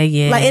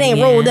 Yeah. Like it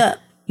ain't rolled up.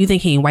 You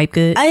think he ain't wipe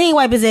good? I ain't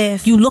wipe his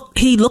ass. He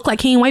looked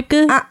like he ain't wipe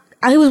good?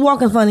 He was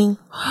walking funny.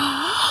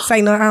 It's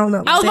like, no, I don't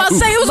know. I was about to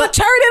say it was a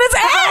turd in his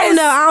ass.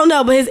 I don't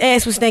know, but his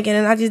ass was stinking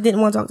and I just didn't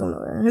want to talk to him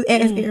nowhere. His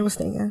ass ear was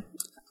stinking.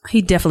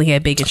 He definitely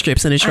had bacon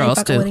strips in his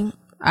drawers too.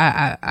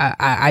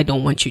 I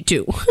don't want you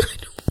to.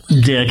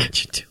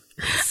 Dick.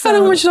 I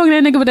don't want you talking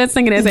to that nigga with that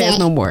singing ass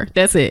no more.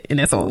 That's it, and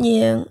that's all.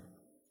 Yeah.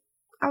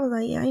 I was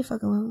like, yeah, I ain't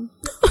fucking with him.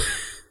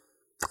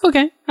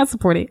 Okay, I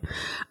support it.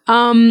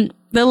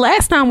 The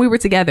last time we were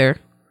together,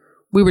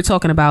 we were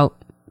talking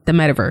about the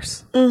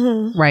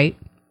metaverse, right?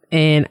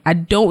 And I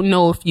don't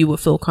know if you would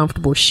feel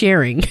comfortable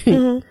sharing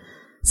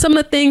some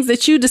of the things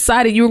that you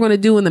decided you were going to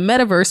do in the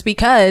metaverse,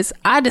 because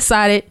I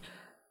decided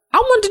I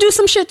wanted to do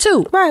some shit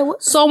too. Right.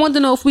 So I wanted to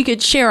know if we could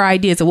share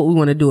ideas of what we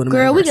want to do in the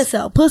Girl, we metaverse. can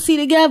sell pussy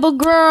together,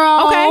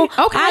 girl. Okay.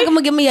 I'm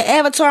gonna give me an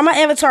avatar. My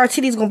avatar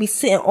titty's gonna be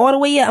sitting all the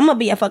way up. I'm gonna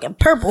be a fucking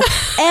purple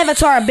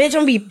avatar, bitch. I'm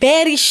gonna be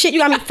bad as shit.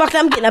 You got me fucked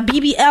up. I'm getting a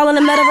BBL in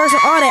the metaverse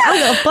and all that. I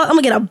don't give a fuck. I'm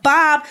gonna get a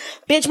bob.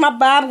 Bitch, my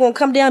bob gonna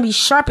come down and be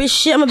sharp as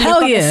shit. I'm gonna be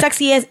a fucking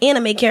sexy ass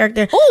anime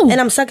character. Ooh.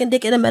 And I'm sucking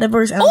dick in the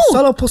metaverse. And I'm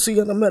selling pussy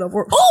in the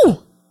metaverse.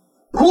 Ooh.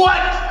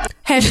 What?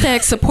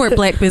 Hashtag support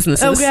black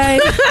businesses. Okay.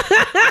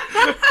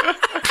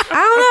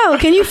 I don't know.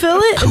 Can you feel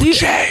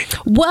it?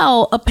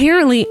 Well,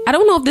 apparently, I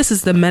don't know if this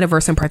is the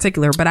metaverse in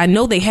particular, but I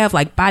know they have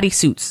like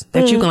bodysuits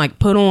that you can like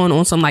put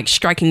on some like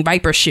striking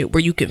Viper shit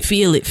where you can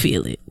feel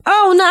it.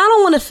 Oh, no, I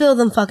don't want to feel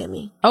them fucking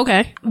me.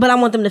 Okay. But I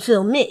want them to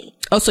feel me.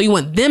 Oh, so you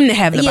want them to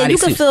have the Yeah, you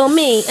can bodysuit? feel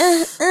me.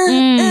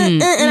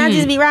 And I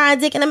just be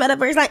riding dick in the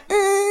metaverse like,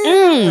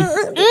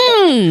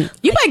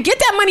 You better get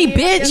that money,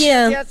 bitch.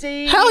 Yeah.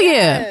 Hell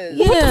yeah.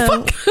 Yeah.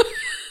 What the fuck?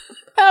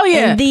 Hell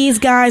yeah. And these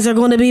guys are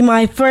going to be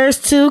my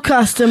first 2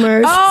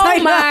 customers. Oh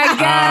Like, my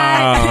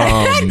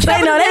God.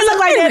 They know. They look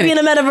like they'd be in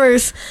the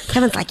metaverse.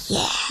 Kevin's like,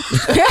 yeah.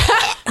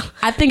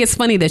 I think it's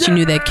funny that you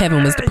knew that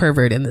Kevin was the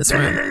pervert in this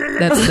room.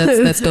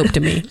 That's dope to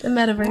me. The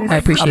metaverse. I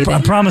appreciate I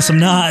it. promise I'm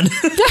not.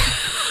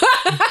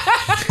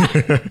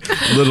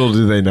 Little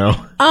do they know.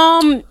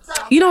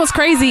 You know what's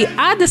crazy?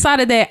 I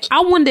decided that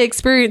I wanted to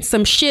experience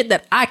some shit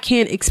that I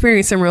can't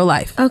experience in real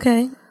life.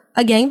 Okay.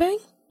 A gangbang?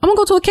 I'm gonna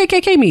go to a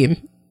KKK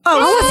meeting. I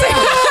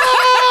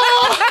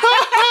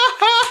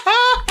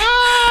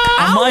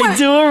might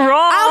do it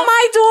wrong. I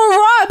might do it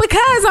wrong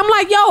because I'm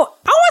like, yo,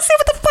 I want to see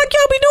what the fuck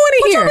y'all be doing in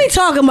What here. you be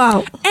talking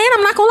about? And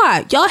I'm not gonna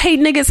lie, y'all hate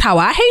niggas how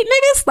I hate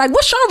niggas. Like,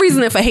 what's your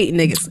reasoning for hating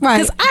niggas? Right.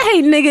 Because I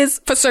hate niggas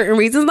for certain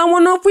reasons. I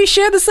want to know if we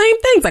share the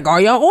same things. Like, are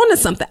y'all on to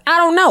something? I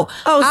don't know.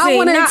 Oh, I see,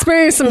 want to not-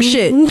 experience some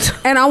shit,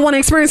 and I want to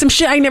experience some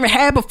shit I ain't never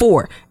had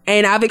before.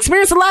 And I've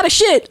experienced a lot of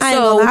shit. I ain't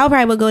So gonna lie, I'll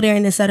probably go there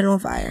and then set it on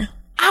fire.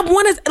 I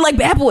want to like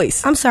Bad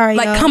Boys. I'm sorry,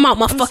 like y'all. come out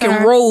my I'm fucking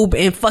sorry. robe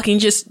and fucking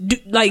just do,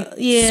 like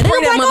Yeah. spray They're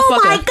that like, motherfucker.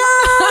 oh my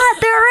God,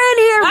 they're in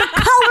here. The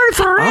colors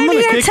are I'm in gonna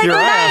here. kick Take your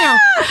them ass.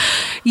 down.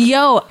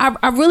 Yo,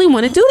 I really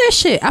want to do that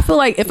shit. I feel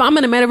like if I'm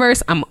in a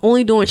metaverse, I'm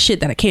only doing shit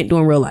that I can't do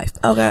in real life.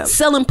 Okay.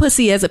 Selling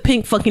pussy as a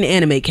pink fucking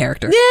anime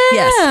character. Yeah,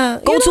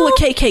 Yes. Go you to know? a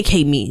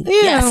KKK meeting.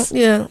 Yeah, Yes.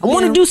 yeah. I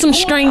want to yeah. do some I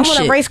strange want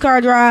shit. a race car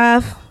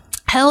drive.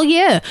 Hell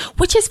yeah.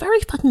 Which is very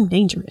fucking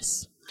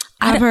dangerous.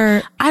 I've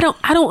heard. I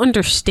don't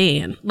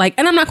understand. Like,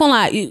 and I'm not gonna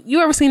lie.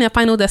 You ever seen that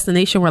Final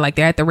Destination where like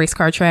they're at the race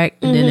car track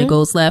and then it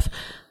goes left?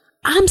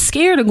 I'm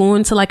scared of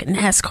going to like a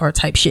NASCAR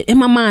type shit. In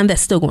my mind,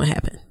 that's still gonna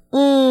happen.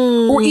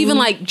 Or even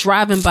like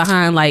driving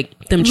behind like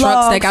them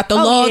trucks that got the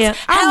logs. Yeah.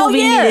 Hell I move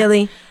yeah.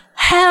 immediately.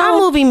 Hell I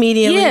move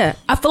immediately. yeah.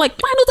 I feel like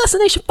Final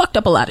Destination fucked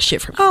up a lot of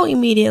shit for me. Oh,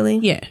 immediately.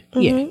 Yeah,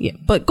 yeah.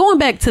 But going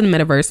back to the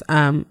metaverse,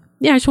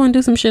 yeah, I just want to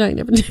do some shit I ain't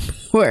never did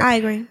before. I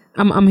agree.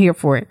 I'm here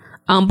for it.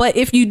 But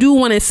if you do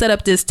want to set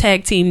up this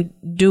tag team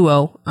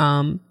duo,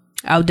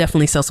 I'll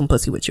definitely sell some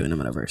pussy with you in the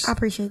metaverse. I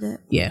appreciate that.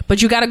 Yeah,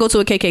 but you got to go to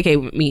a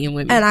KKK meeting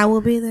with me. And I will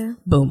be there.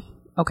 Boom.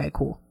 Okay,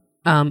 cool.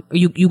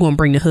 You gonna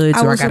bring the hoods,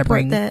 I or will I gotta support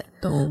bring that.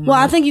 the Well,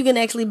 I think you can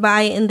actually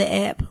buy it in the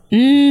app.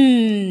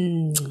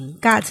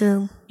 Got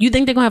to. You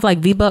think they're gonna have like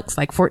V-Bucks,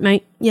 like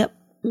Fortnite? Yep.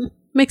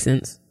 Makes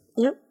sense.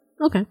 Yep.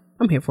 Okay,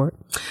 I'm here for it.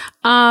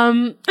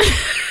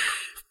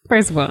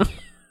 First of all,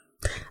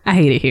 I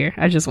hate it here.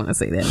 I just want to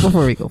say that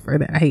before we go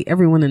further. I hate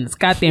everyone in this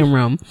goddamn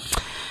room.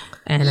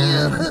 And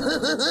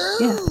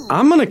yeah,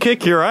 I'm gonna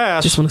kick your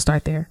ass. just want to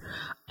start there.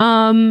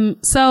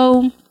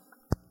 So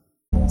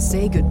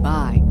Say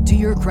goodbye to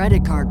your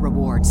credit card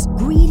rewards.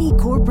 Greedy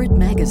corporate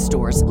mega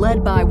stores,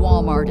 led by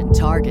Walmart and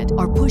Target,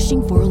 are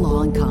pushing for a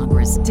law in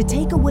Congress to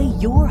take away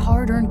your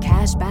hard-earned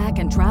cash back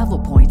and travel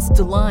points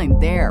to line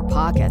their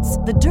pockets.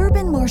 The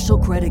Durbin-Marshall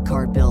credit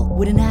card bill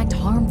would enact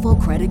harmful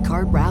credit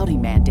card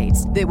routing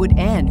mandates that would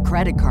end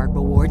credit card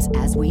rewards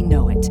as we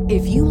know it.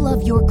 If you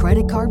love your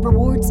credit card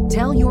rewards,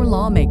 tell your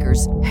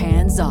lawmakers,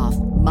 hands off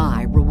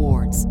my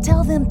rewards.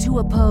 Tell them to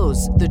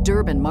oppose the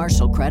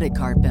Durbin-Marshall credit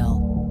card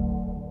bill.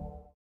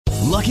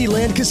 Lucky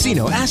Land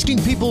Casino,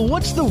 asking people,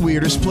 what's the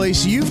weirdest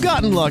place you've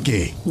gotten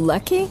lucky?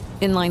 Lucky?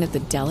 In line at the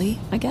deli,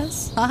 I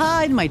guess?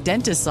 Aha, in my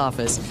dentist's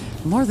office.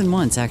 More than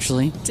once,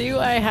 actually. Do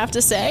I have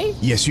to say?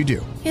 Yes, you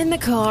do. In the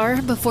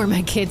car before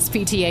my kids'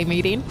 PTA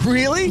meeting.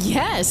 Really?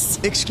 Yes.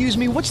 Excuse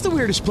me, what's the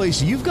weirdest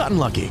place you've gotten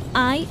lucky?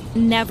 I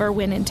never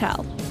win and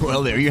tell.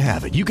 Well, there you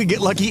have it. You can get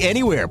lucky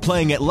anywhere,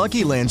 playing at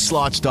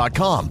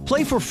LuckyLandSlots.com.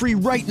 Play for free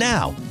right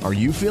now. Are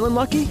you feeling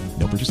lucky?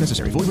 No purchase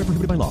necessary. Void where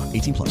prohibited by law.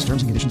 18 plus.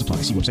 Terms and conditions apply.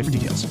 See website for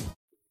details.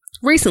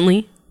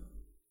 recently,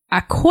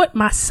 I caught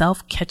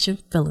myself catching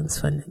feelings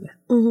for a nigga.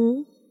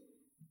 Mm-hmm.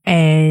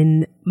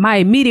 And my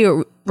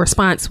immediate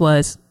response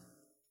was,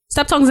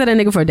 stop talking to that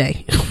nigga for a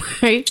day.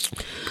 Right?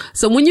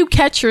 So when you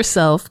catch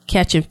yourself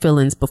catching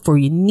feelings before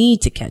you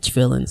need to catch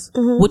feelings,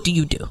 what do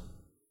you do?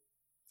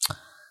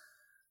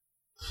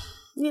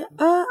 Yeah,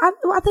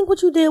 I think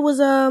what you did was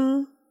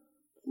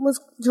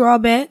draw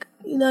back.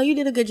 You know, you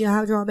did a good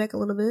job, draw back a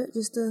little bit,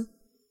 just to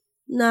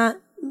not,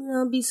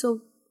 be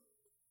so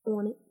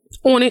on it.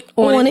 On it.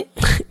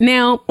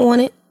 Now, on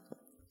it.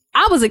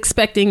 I was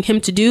expecting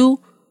him to do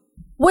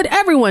what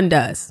everyone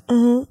does.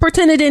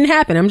 Pretend it didn't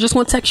happen. I'm just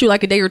going to text you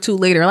like a day or two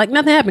later. Like,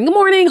 nothing happened. Good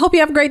morning. Hope you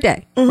have a great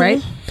day.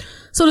 Right?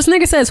 So this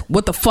nigga says,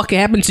 what the fuck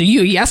happened to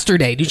you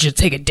yesterday? Did you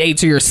take a day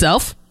to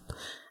yourself?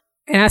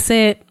 And I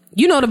said,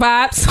 you know the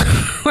vibes.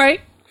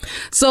 Right?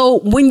 So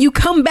when you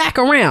come back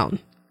around,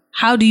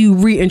 how do you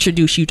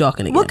reintroduce you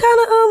talking again? What kind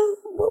of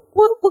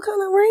what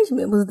kind of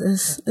arrangement was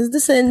this? Is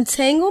this an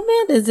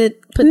entanglement? Is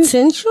it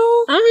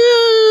potential?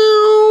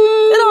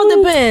 It all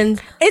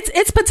depends.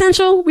 It's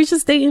potential. We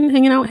just dating,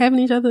 hanging out, having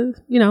each other,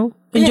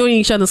 enjoying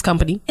each other's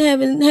company.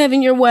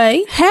 Having your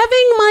way.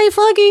 Having my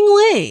fucking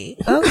way.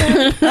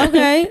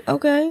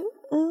 Okay.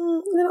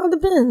 It all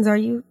depends. Are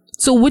you?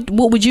 So what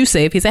would you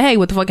say if he said, hey,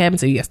 what the fuck happened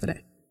to you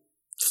yesterday?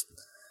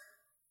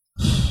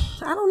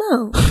 I don't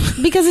know.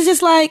 Because it's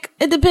just like,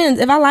 it depends.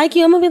 If I like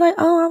you, I'm going to be like,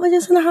 oh, I was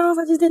just in the house.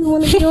 I just didn't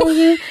want to be on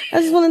you.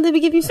 I just wanted to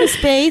give you some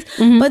space.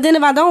 But then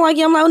if I don't like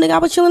you, I'm like, oh, nigga, I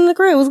was chilling in the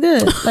crib. It was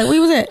good. Like, where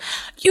was at?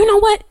 You know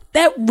what?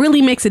 That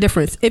really makes a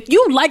difference. If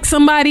you like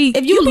somebody,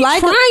 if you be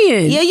like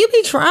trying. Yeah, you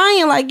be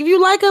trying. Like, if you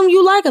like them,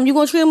 you like them. You're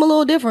going to treat them a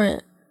little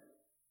different.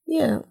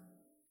 Yeah.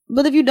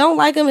 But if you don't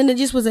like them and it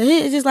just was a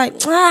hit, it's just like,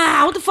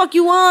 what the fuck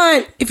you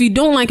want? If you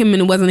don't like him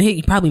and it wasn't a hit,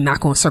 you're probably not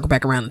going to circle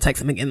back around and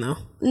text him again, though.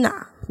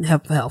 Nah.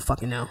 Hell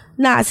fucking no.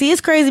 Nah, see, it's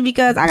crazy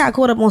because I got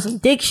caught up on some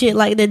dick shit.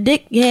 Like, the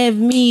dick had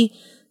me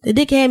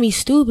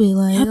stupid.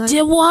 Like,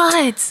 did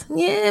what?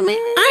 Yeah, man.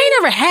 I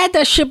ain't never had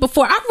that shit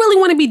before. I really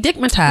want to be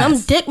dickmatized. I'm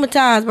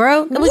dickmatized,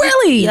 bro.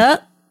 Really?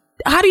 Yup.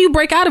 How do you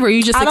break out of it?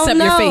 You just accept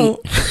your fate?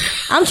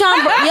 I'm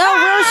trying to,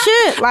 real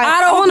shit. Like,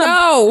 I don't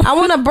know. I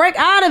want to break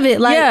out of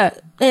it. Like, yeah.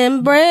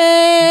 And break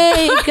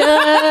away.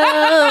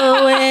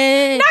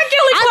 Not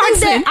Kelly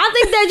Clarkson. I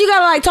think that you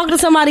gotta like talk to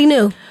somebody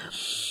new.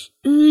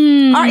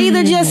 Or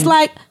either just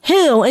like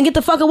heal and get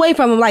the fuck away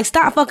from them. Like,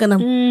 stop fucking them.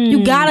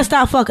 You gotta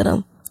stop fucking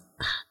them.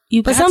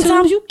 But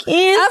sometimes you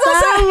can't. That's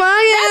what I'm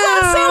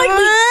saying.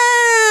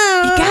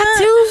 You got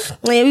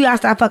to? Yeah, you gotta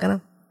stop fucking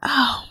them.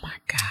 Oh my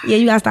God. Yeah,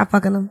 you gotta stop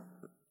fucking them.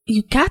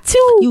 You got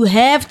to? You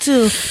have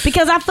to.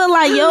 Because I feel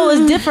like,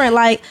 it's different.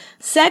 Like,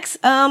 sex,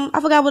 I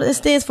forgot what it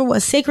stands for.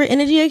 What? Sacred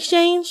energy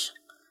exchange?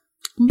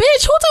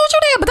 Bitch, who told you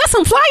that? But that's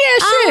some fly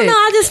ass shit. I don't know.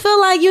 I just feel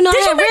like, I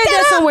read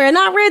that somewhere. And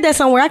I read that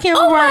somewhere. I can't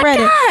remember where I read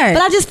it.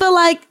 But I just feel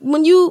like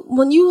when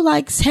you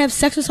like have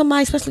sex with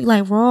somebody, especially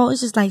like raw,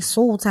 it's just like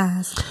soul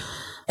ties.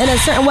 In a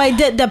certain way,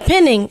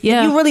 depending if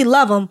you really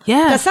love them.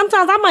 Yeah. Because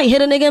sometimes I might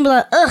hit a nigga and be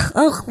like,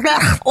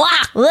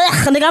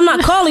 nigga, I'm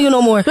not calling you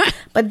no more.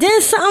 But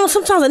then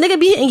sometimes a nigga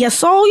be hitting your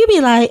soul, you be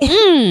like,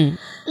 You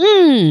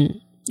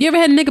ever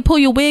had a nigga pull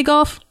your wig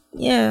off?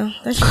 Yeah,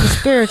 that should be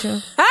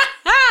spiritual.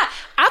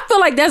 I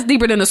feel like that's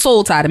deeper than the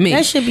soul tie to me.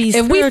 That should be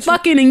spiritual. If we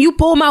fucking and you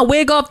pull my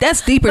wig off,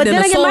 that's deeper than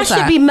the soul tie. But then again,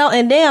 my shit be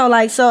melting down.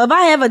 Like, so if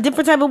I have a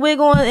different type of wig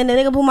on and the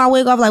nigga pull my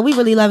wig off, like, we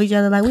really love each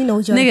other. Like, we know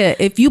each other. Nigga,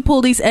 if you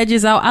pull these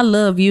edges out, I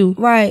love you.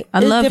 Right. I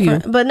love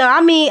different. You. But no,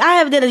 I mean, I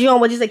have did a joint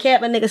where just a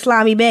cap and nigga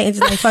slide me back and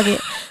just like, fuck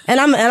it. And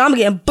I'm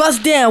getting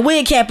bust down,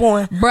 wig cap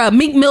on. Bruh,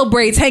 Meek Mill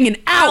braids hanging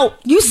out.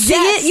 You see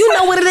it? You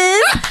know what it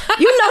is?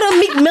 You know the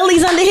Meek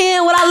Millies under here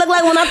and what I look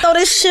like when I throw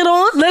this shit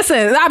on?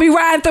 Listen, I be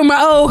riding through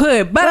my old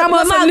hood, but I'm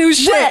on some new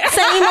shit.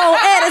 Same old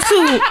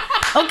attitude.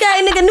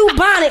 Okay, nigga, new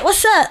bonnet.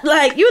 What's up?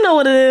 Like, you know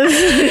what it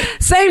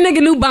is. Same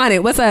nigga, new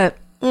bonnet. What's up?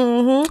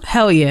 Mm-hmm.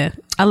 Hell yeah.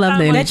 I love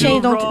that. That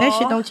shit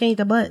don't change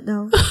the butt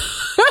though.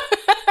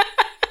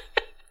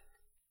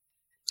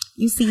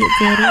 You see it,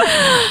 daddy.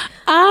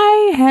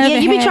 I have. Yeah,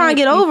 you be trying to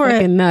get over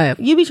it. Nut.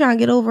 You be trying to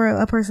get over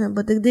a person,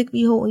 but the dick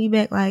be holding you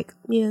back. Like,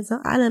 so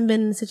I done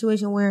been in a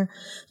situation where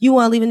you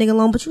want to leave a nigga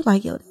alone, but you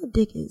like, yo, that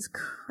dick is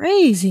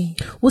crazy.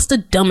 What's the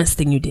dumbest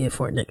thing you did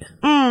for a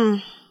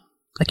nigga?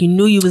 Like, you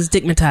knew you was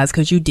stigmatized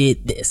because you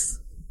did this.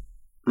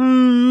 I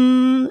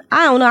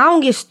don't know. I don't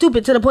get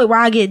stupid to the point where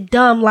I get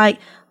dumb. Like,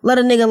 let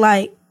a nigga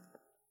like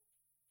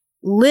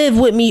live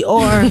with me,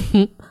 or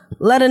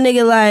let a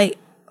nigga like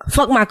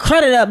fuck my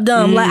credit up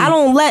dumb. Like, I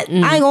don't let, I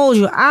ain't gonna hold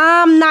you.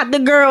 I'm not the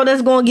girl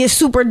that's gonna get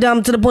super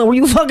dumb to the point where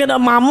you fucking up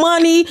my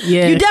money.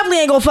 Yeah. You definitely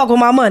ain't gonna fuck with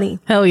my money.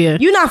 Hell yeah.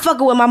 You not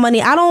fucking with my money.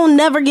 I don't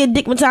never get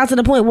dickmatized to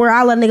the point where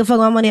I let a nigga fuck with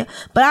my money.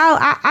 But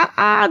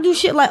I do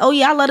shit like, oh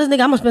yeah, I love this nigga.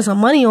 I'm gonna spend some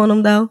money on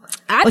him though.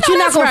 But you're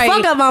not gonna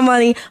fuck up my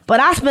money, but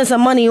I spend some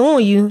money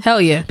on you.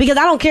 Hell yeah. Because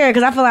I don't care,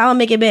 because I feel like I'll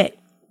make it back.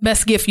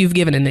 Best gift you've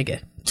given a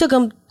nigga? Took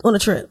him on a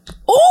trip.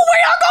 Oh,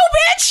 where y'all go,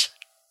 bitch?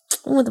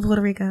 I went to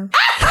Puerto Rico.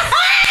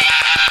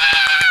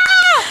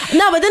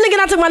 No, but then again,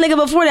 I took my nigga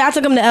before that. I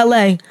took him to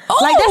LA. Oh.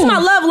 Like, that's my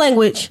love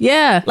language.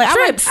 Yeah. Like,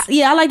 trips.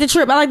 I like the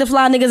trip. I like to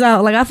fly niggas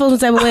out. Like, I feel some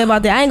type of way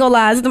about that. I ain't gonna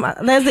lie. He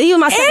was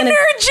my second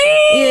energy.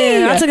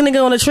 Yeah. I took a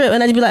nigga on a trip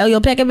and I just be like, oh, yo,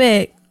 pack it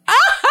back.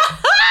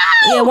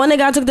 Yeah, one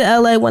nigga I took to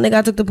LA, one nigga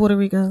I took to Puerto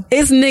Rico.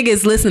 It's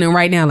niggas listening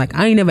right now like,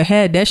 I ain't never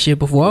had that shit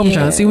before. I'm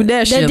trying to see what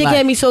that shit like. That dick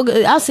had me so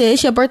good. I said,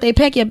 it's your birthday,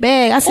 pack your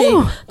bag. I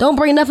said, don't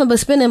bring nothing but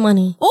spending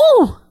money.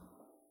 Ooh.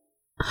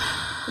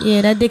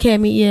 Yeah, that dick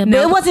had me. Yeah, but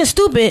it wasn't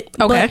stupid.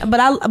 Okay,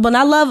 but when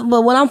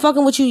I'm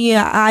fucking with you,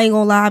 I ain't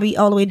gonna lie, I be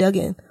all the way dug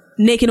in.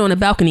 naked on a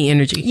balcony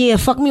energy. Yeah,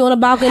 fuck me on a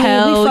balcony.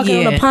 Hell We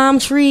fucking yeah. on the palm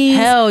trees.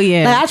 Hell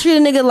yeah. Like, I treat a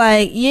nigga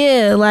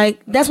like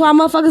that's why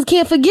motherfuckers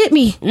can't forget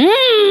me.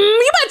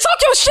 You better talk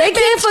your shit. They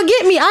can't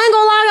forget me. I ain't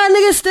gonna lie, I got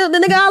niggas still, the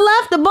nigga I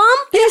left, the bum,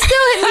 he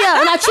still hit me up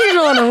and I cheated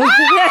on him.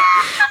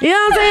 You know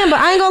what I'm saying? But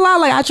I ain't gonna lie,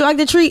 like I like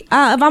to treat,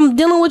 if I'm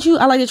dealing with you,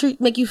 I like to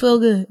make you feel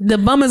good. The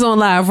bum is on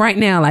live right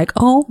now like,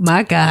 oh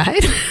my God.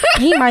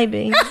 He might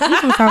be. He's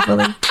from South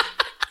Philly.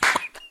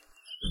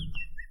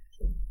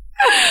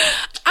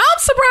 I'm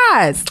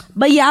surprised.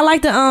 But yeah, I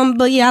like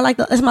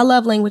to, it's my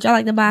love language. I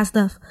like to buy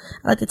stuff.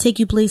 I like to take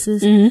you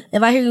places.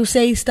 If I hear you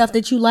say stuff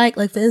that you like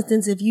for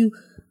instance, if you,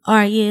 all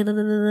right, yeah,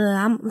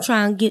 I'm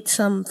trying to get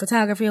some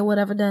photography or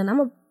whatever done, I'm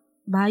gonna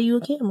buy you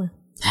a camera.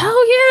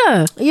 Hell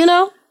yeah. You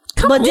know?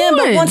 But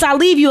once I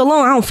leave you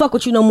alone, I don't fuck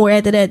with you no more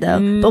after that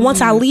though. But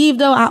once I leave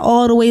though, I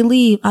all the way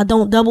leave. I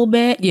don't double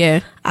back.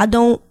 Yeah. I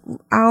don't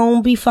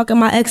be fucking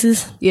my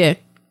exes. Yeah.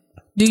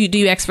 Do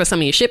you ask for some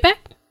of your shit back?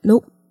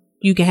 Nope.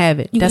 You can have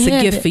it. That's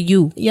a gift for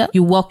you. Yep.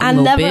 You welcome,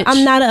 little bitch.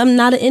 I'm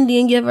not an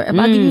Indian giver. If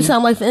I give you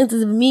something, like for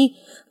instance, if me,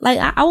 like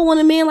I would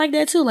want a man like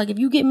that too. Like if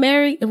you get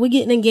married, if we're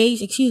getting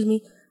engaged, excuse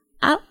me,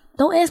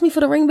 don't ask me for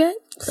the ring back.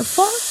 The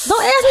fuck?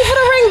 Don't ask me for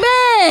the ring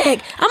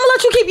back. I'm gonna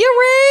let you keep your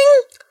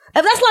ring.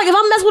 If that's like if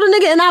I mess with a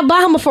nigga and I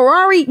buy him a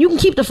Ferrari, you can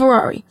keep the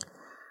Ferrari.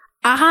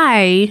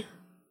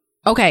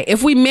 Okay,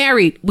 if we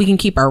married, we can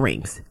keep our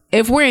rings.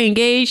 If we're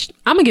engaged,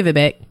 I'm gonna give it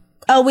back.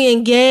 Oh, we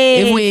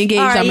engaged. If we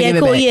engaged, right, I'm gonna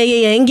give cool. it back.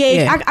 Yeah.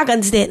 Engaged. Yeah. I can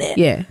understand that.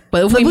 Yeah,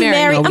 but if we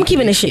married, no, I'm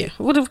keeping this shit.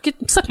 What if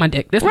suck my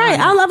dick? That's right.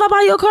 I love. I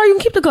buy you a car. You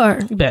can keep the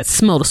car. You better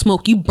smell the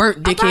smoke. You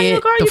burnt dickhead. I buy you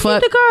a car. The You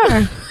fuck? keep the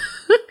car.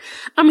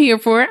 I'm here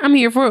for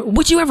it.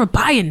 Would you ever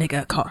buy a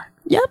nigga a car?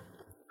 Yep.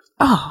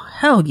 Oh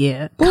hell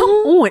yeah! Come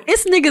on,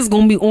 this nigga's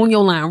gonna be on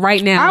your line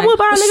right now. I would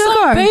buy a nigga a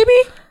car,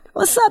 baby.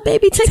 What's up,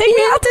 baby? Take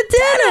me out to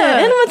dinner.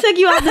 And I'm gonna take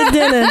you out to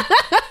dinner.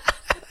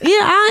 Yeah,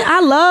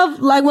 I love,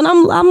 like when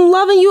I'm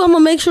loving you, I'm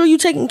gonna make sure you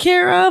taken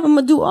care of. I'm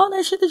gonna do all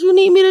that shit that you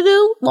need me to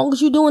do, as long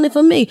as you doing it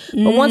for me.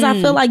 But once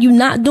I feel like you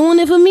not doing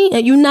it for me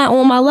and you not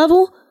on my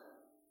level,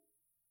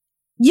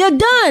 you're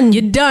done.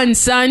 You're done,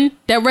 son.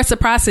 That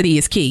reciprocity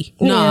is key.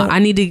 Yeah. Nah, I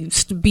need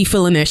to be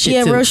feeling that shit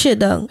Yeah, too. real shit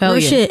though. Hell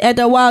Real yeah. shit.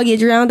 After a while, get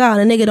drowned out,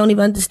 and a nigga don't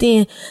even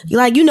understand.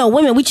 Like,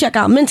 women, we check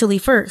out mentally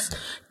first.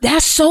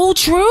 That's so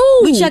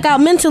true. We check out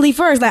mentally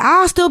first. Like,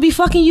 I'll still be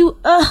fucking you,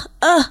 but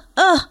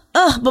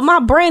my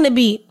brain to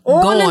be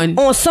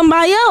on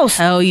somebody else.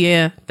 Hell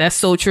yeah, that's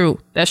so true.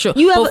 That's true.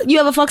 You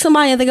ever fuck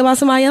somebody and think about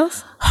somebody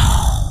else?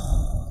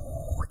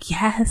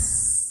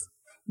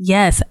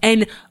 Yes.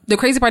 And the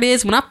crazy part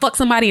is, when I fuck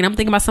somebody and I'm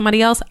thinking about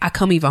somebody else, I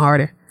come even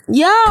harder.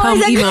 Yo,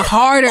 even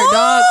harder,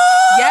 dog.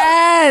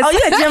 Yes. Oh, you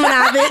a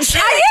Gemini, bitch.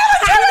 I am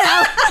a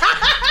Gemini.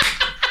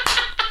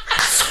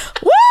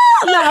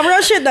 Woo! Nah,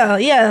 real shit though.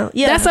 Yeah.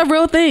 That's a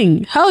real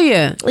thing. Hell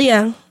yeah.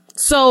 Yeah.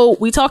 So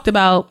we talked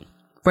about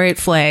red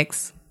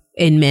flags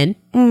in men.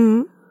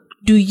 Mm-hmm.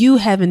 Do you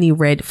have any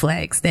red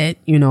flags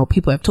that,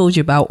 people have told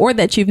you about or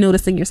that you've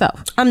noticed in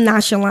yourself? I'm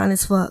nonchalant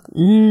as fuck.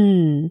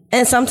 And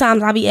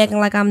sometimes I be acting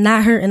like I'm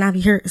not hurt and I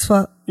be hurt as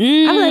fuck. I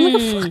be like,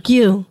 nigga, fuck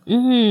you.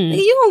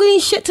 Nigga, you gonna get any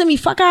shit to me.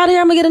 Fuck out of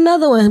here. I'm gonna get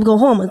another one and go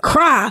home and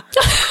cry.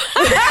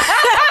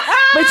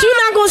 But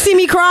you're not gonna see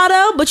me cry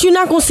though. But you're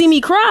not gonna see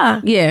me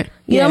cry. Yeah.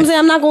 You know what I'm saying?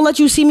 I'm not gonna let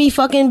you see me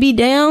fucking be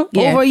down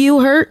over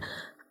you hurt.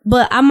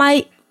 But I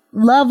might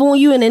love on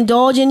you and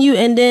indulge in you.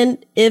 And then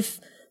if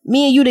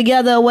me and you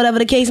together or whatever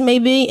the case may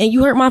be and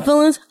you hurt my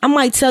feelings, I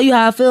might tell you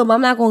how I feel, but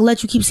I'm not gonna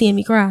let you keep seeing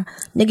me cry.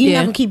 Nigga, you're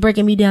not gonna keep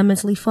breaking me down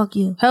mentally. Fuck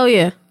you. Hell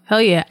yeah.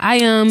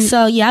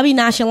 So yeah, I be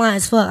nonchalant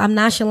as fuck. I'm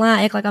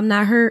nonchalant, act like I'm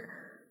not hurt.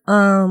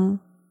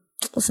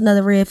 What's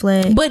another red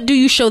flag? But do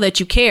you show that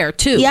you care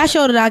too? Yeah, I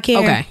show that I care.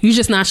 Okay. You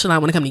just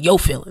nonchalant when it comes to your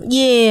feelings.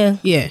 Yeah.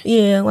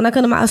 Yeah. When I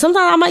come to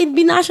sometimes I might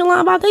be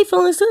nonchalant about their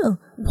feelings too.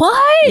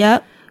 What?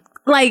 Yep.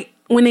 Like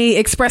when they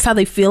express how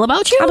they feel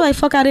about you? I be like,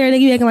 fuck out of here, nigga,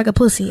 you acting like a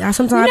pussy.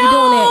 Sometimes I be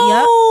doing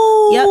that.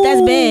 Yep,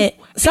 that's bad.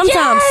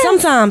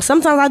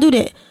 Sometimes I do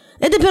that.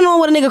 It depends on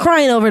what a nigga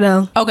crying over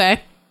though.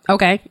 Okay.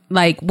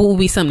 Like, what would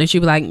be something that you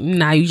be like,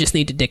 nah, you just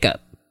need to dick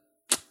up?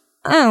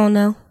 I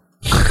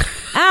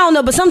don't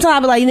know, but sometimes I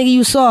be like, nigga,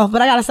 you soft,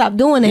 but I gotta stop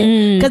doing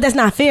it because that's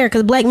not fair.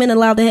 Because black men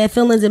allowed to have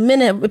feelings and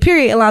men,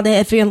 period, allowed to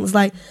have feelings.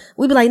 Like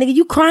we be like, nigga,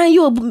 you crying,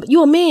 you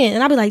a man,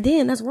 and I be like,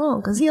 damn, that's wrong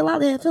because he allowed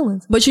to have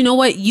feelings. But you know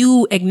what?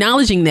 You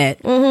acknowledging that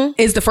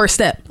is the first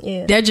step.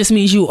 Yeah, that just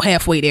means you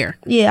halfway there.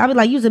 Yeah, I be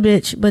like, you's a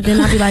bitch, but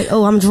then I be like,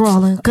 oh, I'm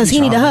drawing because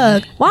he need a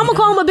hug. Why I'm gonna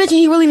call him a bitch and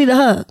he really need a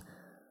hug?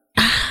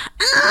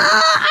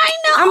 I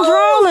know.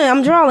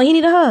 I'm drawing. He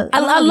need a hug.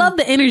 I love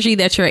the energy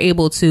that you're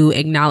able to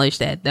acknowledge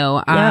that,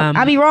 though.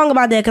 I be wrong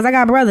about that because I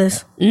got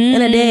brothers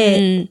and a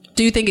dad.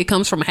 Do you think it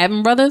comes from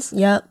having brothers?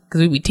 Yep.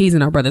 Because we be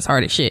teasing our brothers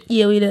hard as shit.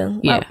 Yeah, we do.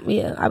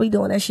 Yeah. I be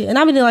doing that shit. And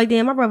I be like,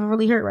 damn, my brother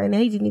really hurt right now.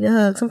 He just need a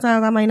hug.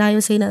 Sometimes I might not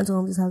even say nothing to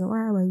him. Just hugging.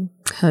 Why I love you.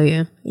 Hell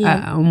yeah.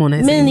 I'm on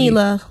that. Men need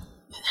love.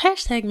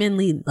 Hashtag men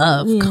need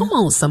love. Yeah. Come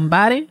on,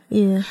 somebody.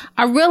 Yeah.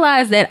 I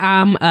realize that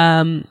I'm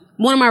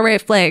one of my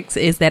red flags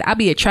is that I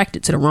be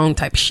attracted to the wrong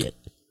type of shit.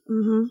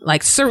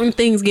 Like certain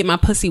things get my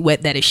pussy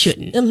wet that it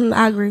shouldn't.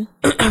 I agree.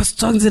 I was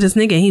talking to this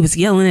nigga and he was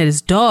yelling at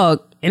his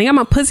dog and he got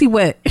my pussy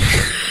wet.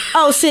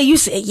 Oh, see, you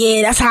said,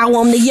 yeah, that's how I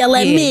want him to yell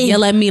at me.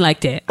 Yell at me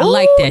like that. I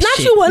like that not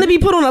shit. you want to be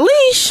put on a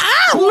leash.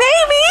 Maybe.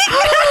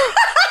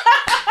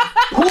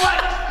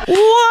 What?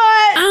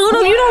 I don't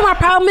know. You know what my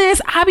problem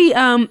is?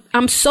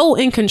 I'm so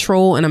in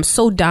control and I'm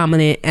so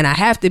dominant and I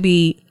have to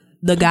be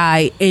the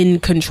guy in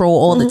control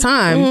all the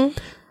time.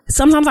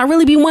 Sometimes I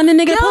really be wanting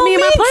a nigga to put me in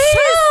my place.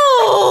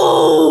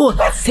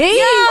 See?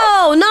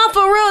 Yo, not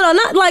for real though.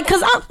 Not like,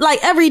 cause I'm like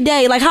every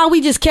day, like how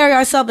we just carry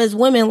ourselves as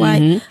women,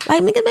 like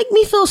nigga make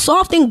me feel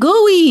soft and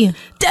gooey.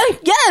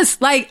 Yes,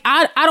 like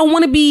I don't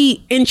want to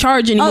be in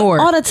charge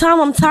anymore. All the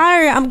time, I'm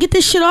tired. I'm get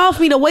this shit off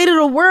me. The weight of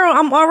the world.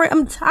 I'm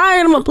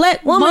tired. I'm a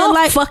black woman.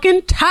 Like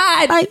fucking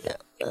tired.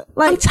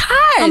 Like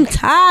I'm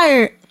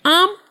tired.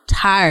 I'm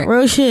tired.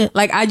 Real shit.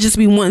 Like I just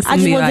be wanting to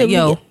be like,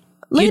 yo,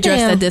 get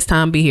dressed at this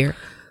time. Be here.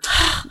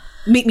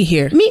 Meet me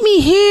here. Meet me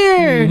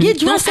here. Get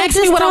dressed. Don't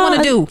ask me what I want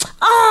to do.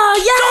 Oh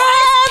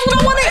yes, what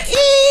I want to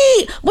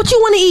eat. What you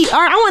want to eat? All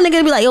right, I want a nigga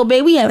to be like, yo,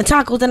 babe, we having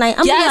tacos tonight.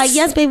 I'm gonna be like,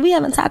 yes, babe, we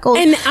having tacos.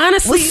 And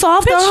honestly, with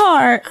soft or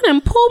hard. I done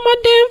pulled my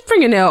damn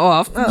fingernail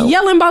off,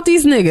 yelling about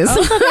these niggas.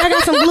 I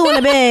got some glue in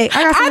the bag.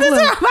 I got some glue.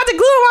 I'm about to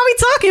glue while we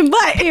talking,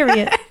 but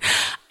period.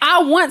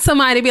 I want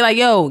somebody to be like,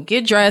 yo,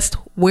 get dressed.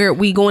 Where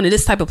we going to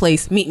this type of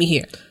place? Meet me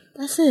here.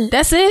 That's it.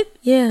 That's it?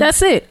 Yeah.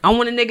 That's it. I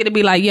want a nigga to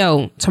be like,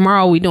 yo,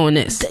 tomorrow we doing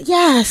this.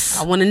 Yes.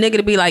 I want a nigga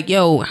to be like,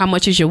 yo, how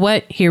much is your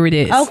what? Here it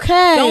is.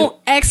 Okay. Don't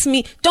ask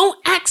me.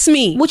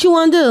 What you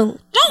want to do?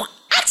 Don't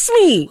ask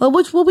me. Well,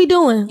 what we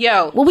doing?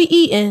 Yo. What we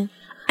eating?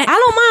 I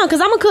don't mind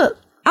because I'm a cook.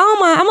 I don't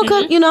mind. I'm a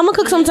cook. You know, I'm a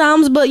cook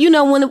sometimes. But, you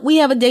know, when we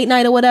have a date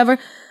night or whatever,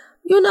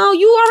 you know,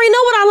 you already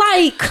know what I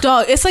like.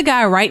 Dog, it's a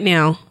guy right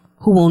now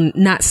who will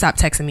not stop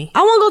texting me.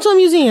 I want to go to a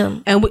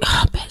museum. And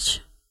bitch.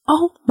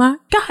 Oh, my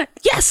God.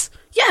 Yes.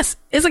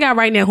 It's a guy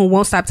right now who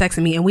won't stop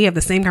texting me and we have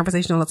the same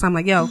conversation all the time.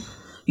 Like, yo,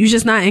 you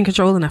just not in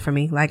control enough for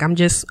me. Like, I'm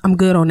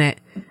good on that.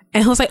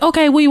 And he'll say,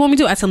 okay, what do you want me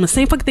to do? I tell him the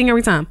same fucking thing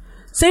every time.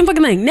 Same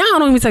fucking thing. Now I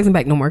don't even text him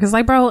back no more. Cause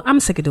like, bro,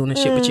 I'm sick of doing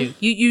this shit with you.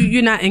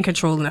 You're not in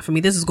control enough for me.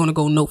 This is going to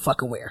go no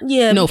fucking where.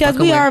 Yeah, no because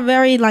we are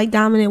very like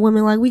dominant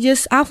women. Like we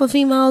just alpha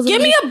females.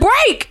 Give me a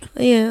break.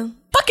 Yeah.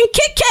 Fucking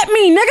Kit Kat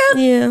me, nigga.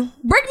 Yeah.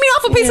 Break me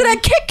off a piece of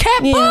that Kit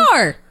Kat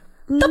bar.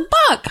 The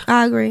fuck?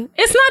 I agree.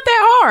 It's not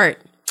that hard.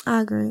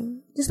 I agree.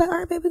 Just like, all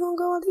right, baby, we're going to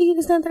go out to eat.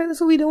 This, that,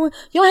 that's what we doing.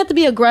 You don't have to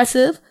be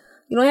aggressive.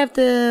 You don't have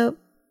to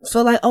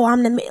feel like, oh,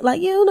 I'm the man.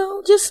 Like, you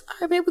know, just, all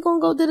right, baby, we're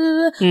going to go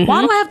da-da-da.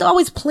 Why do I have to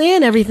always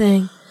plan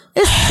everything?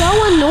 It's so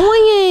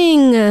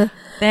annoying.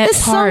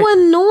 It's so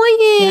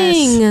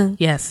annoying.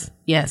 Yes.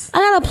 I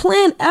gotta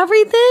plan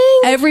everything.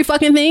 Every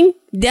fucking thing?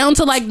 Down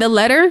to like the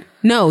letter?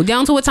 No.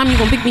 Down to what time you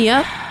gonna pick me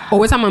up? Or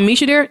what time I'm gonna meet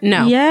you there?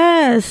 No.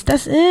 Yes,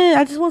 that's it.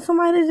 I just want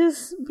somebody to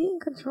just be in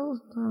control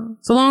sometimes.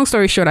 So long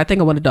story short, I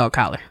think I want a dog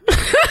collar.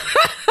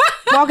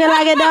 Walking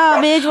like a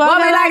dog, bitch.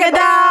 Walking like a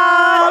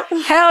dog.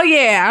 Hell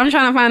yeah. I'm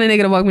trying to find a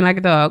nigga to walk me like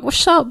a dog.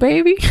 What's up,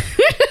 baby?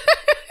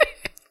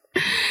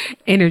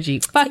 Energy.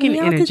 Fucking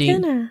energy.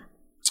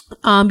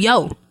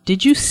 Yo,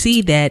 did you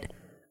see that?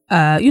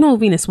 You know who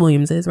Venus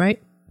Williams is, right?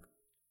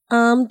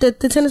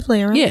 The tennis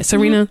player, right? Yeah,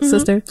 Serena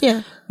sister.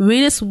 Yeah.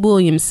 Venus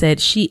Williams said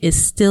she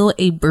is still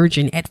a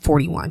virgin at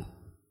 41.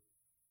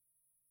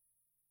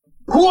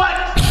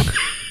 What?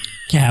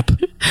 Cap.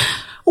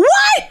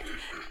 What?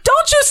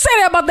 Don't you say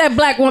that about that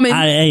black woman.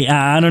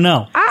 I don't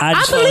know.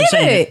 I believe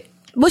it.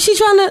 Was she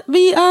trying to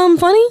be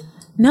funny?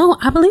 No,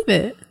 I believe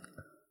it.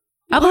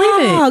 I believe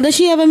it. Does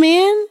she have a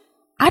man?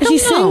 I don't know.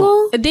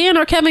 Single? Dan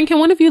or Kevin, can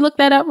one of you look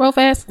that up real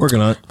fast? Working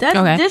on it.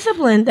 That's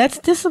discipline. That's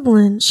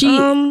discipline.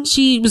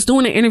 She was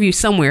doing an interview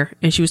somewhere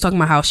and she was talking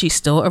about how she's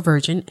still a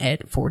virgin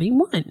at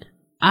 41.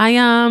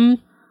 Why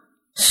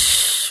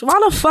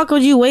the fuck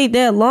would you wait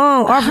that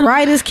long?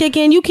 Arthritis kick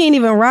in. You can't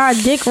even ride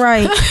dick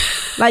right.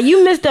 Like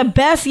you missed the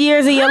best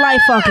years of your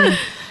life fucking.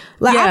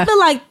 Like I feel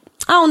like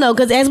I don't know,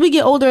 because as we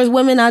get older as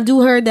women, I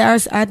do heard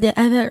that I've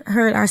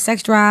heard our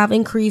sex drive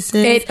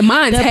increases.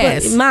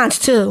 Mine's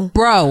too.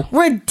 Bro.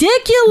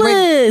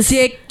 Ridiculous.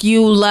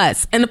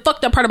 And the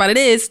fucked up part about it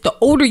is, the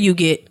older you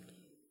get,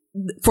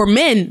 for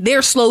men,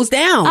 theirs slows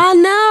down. I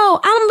know.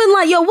 I've been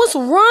like, yo, what's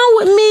wrong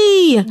with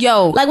me?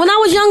 Yo. Like when I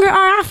was younger, all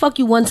right, I fuck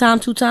you 1 time,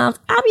 2 times.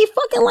 I be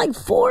fucking like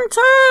 4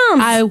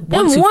 times. I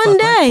want to fuck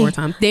like 4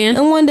 times. Dan?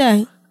 In one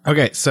day.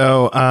 Okay,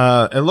 so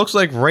it looks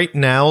like right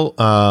now,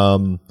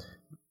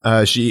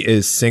 she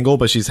is single,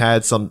 but she's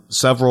had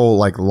several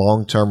like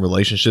long-term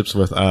relationships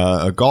with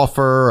a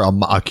golfer,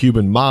 a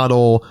Cuban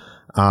model,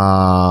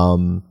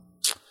 a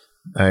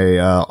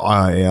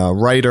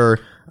writer.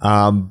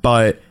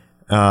 But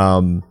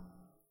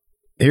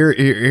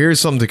here's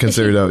something to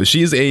consider though.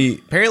 She's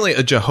apparently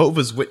a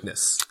Jehovah's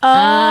Witness.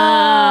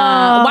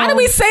 Why do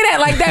we say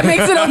that? Like that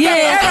makes it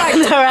okay.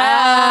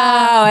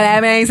 That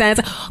makes sense.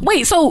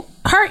 Wait, so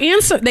her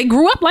answer, they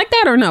grew up like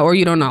that or no? Or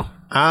you don't know?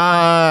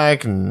 I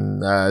can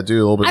do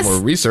a little bit more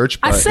research,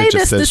 but I say it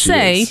just this to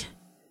say,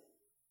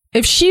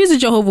 if she's a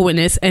Jehovah's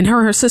Witness and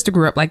her sister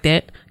grew up like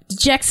that, the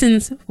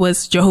Jacksons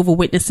was Jehovah's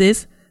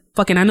Witnesses,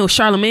 Fucking, I know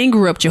Charlemagne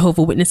grew up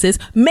Jehovah's Witnesses.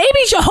 Maybe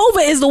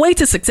Jehovah is the way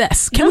to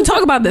success. Can we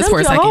talk about this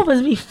for a second?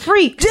 Jehovah's be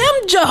freaks.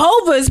 Them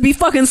Jehovah's be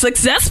fucking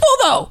successful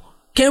though.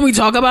 Can we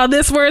talk about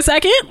this for a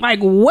second? Like,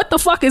 what the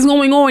fuck is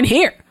going on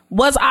here?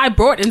 Was I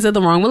brought into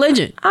the wrong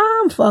religion?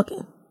 I'm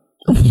fucking.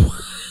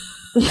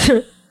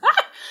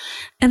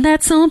 And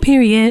that's on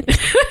period.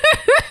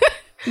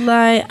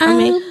 Like, I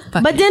mean,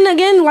 but then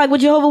again, like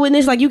with Jehovah's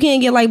Witness, like you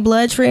can't get like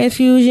blood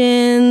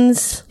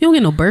transfusions. You don't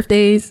get no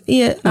birthdays.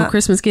 Yeah. No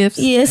Christmas gifts.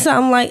 Yeah,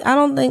 something like, I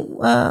don't think,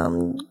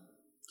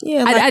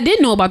 yeah. Like, I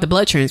did know about the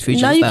blood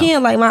transfusions. No, you though.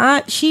 can't. Like my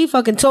aunt, she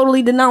fucking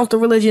totally denounced the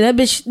religion. That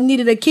bitch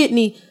needed a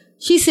kidney.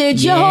 She said,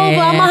 Jehovah,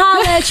 I'ma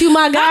holler at you,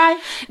 my guy.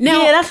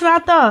 Now, yeah, that's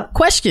what I thought.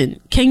 Question: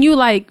 can you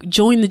like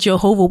join the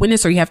Jehovah's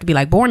Witness, or you have to be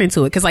like born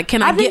into it? Because like,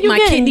 can I get my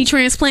kidney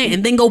transplant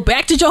and then go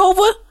back to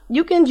Jehovah?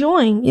 You can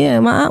join. Yeah,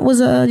 my aunt was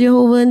a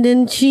Jehovah, and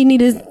then she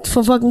needed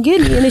for fucking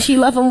kidney, and then she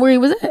left him where he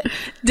was at.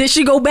 Did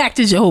she go back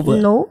to Jehovah?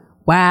 No.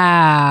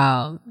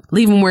 Wow.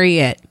 Leave him where he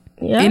at.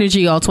 Yeah.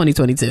 Energy all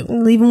 2022.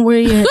 Leave him where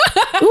he at.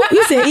 Ooh,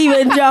 you said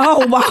even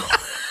Jehovah.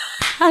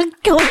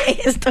 Go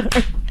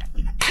ahead.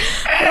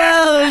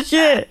 Oh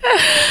shit.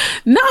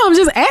 No, I'm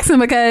just asking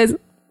because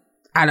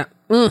I don't.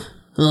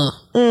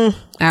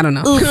 I don't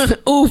know.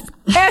 Oof.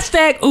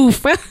 Hashtag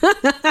oof.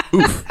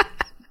 Oof.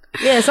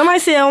 Yeah, somebody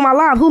said on my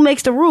live, who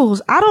makes the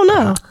rules? I don't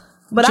know.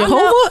 But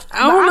Jehovah?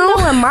 I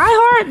know in my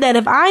heart that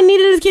if I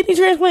needed a kidney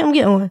transplant, I'm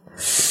getting one.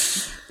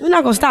 You're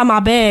not going to stop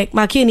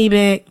my kidney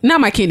bag. Not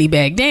my kidney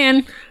bag.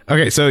 Dan?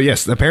 Okay, so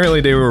yes,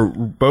 apparently they were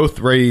both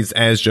raised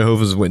as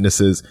Jehovah's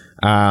Witnesses.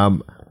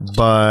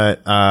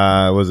 But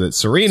was it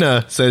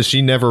Serena says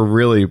she never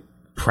really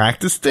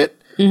practiced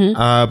it.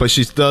 Mm-hmm. But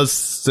she does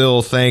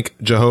still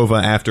thank Jehovah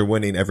after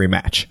winning every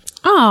match.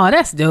 Oh,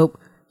 that's dope.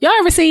 Y'all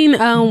ever seen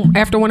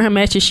after one of her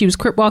matches she was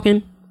crip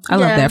walking? I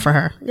love that for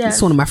her. Yeah.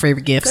 It's one of my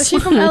favorite gifts.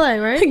 She's from LA,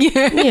 right?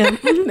 Yeah.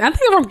 Mm-hmm. I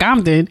think I'm from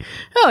Compton.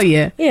 Hell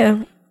yeah.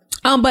 Yeah.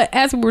 But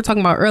as we were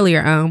talking about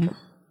earlier,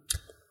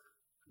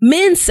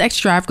 men's sex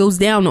drive goes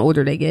down the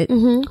older they get.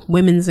 Mm-hmm.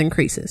 Women's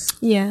increases.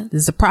 Yeah.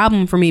 This is a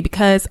problem for me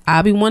because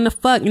I be wanting to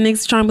fuck and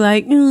niggas trying to be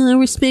like, I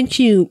respect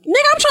you.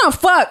 Nigga, I'm trying to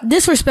fuck.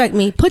 Disrespect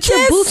me. Put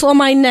your boots on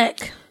my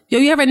neck. Yo,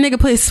 you ever a nigga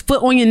put his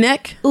foot on your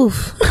neck?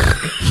 Oof.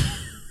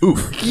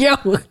 Oof.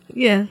 Yo.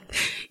 Yeah.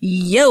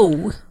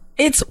 Yo.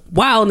 It's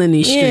wild in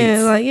these streets.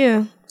 Yeah, like,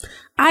 yeah.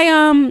 I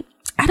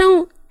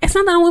don't, it's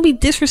not that I want to be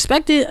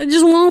disrespected. I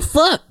just want to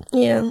fuck.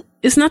 Yeah.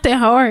 It's not that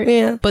hard.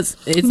 Yeah. But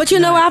you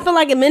know, I feel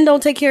like men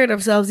don't take care of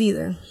themselves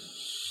either.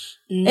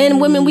 And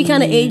women, we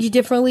kind of age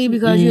differently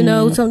because, you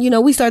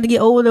know, we start to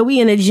get older. We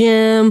in the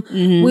gym.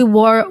 We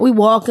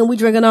walking, we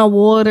drinking our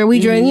water. We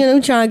drink, we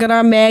trying to get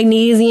our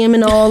magnesium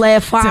and all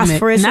that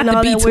phosphorus and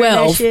all that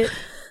weird shit.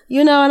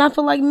 You know, and I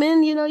feel like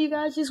men, you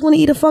guys just want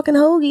to eat a fucking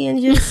hoagie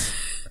and just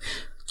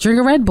drink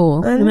a Red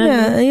Bull. And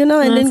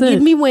then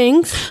give me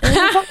wings and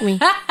then fuck me.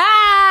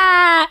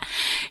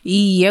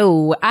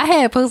 Yo, I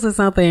had posted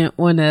something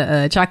on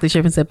the Chocolate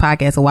Chip and Sip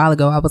podcast a while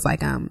ago. I was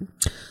like,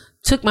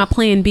 took my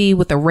plan B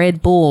with a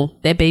Red Bull.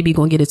 That baby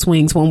gonna get its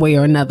wings one way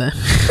or another.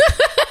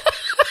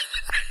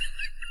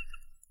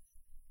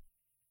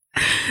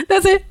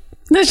 That's it.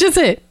 That's just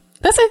it.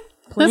 That's it.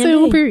 That's it.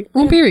 On period.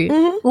 On period.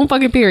 Mm-hmm. On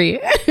fucking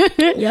period.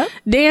 Yep.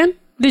 Dan,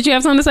 did you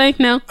have something to say?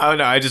 No. Oh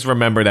no, I just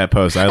remember that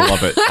post. I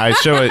love it. I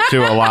show it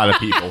to a lot of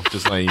people.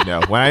 Just letting you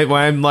know. When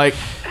I'm like,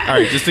 all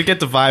right, just to get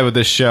the vibe of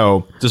this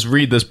show, just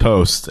read this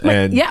post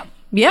and Yep.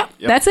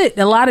 That's it.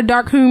 A lot of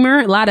dark humor,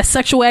 a lot of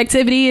sexual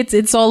activity.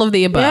 It's all of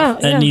the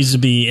above. That needs to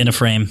be in a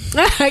frame.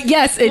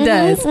 Yes, it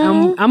does.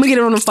 I'm gonna get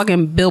it on a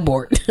fucking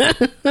billboard.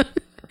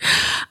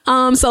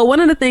 So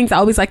one of the things I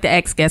always like to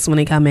ask guests when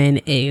they come in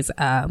is,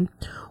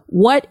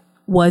 what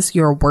was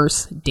your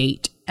worst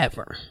date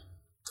ever?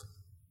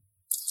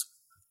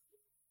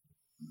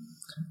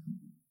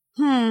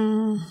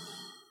 I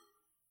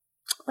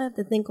have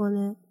to think on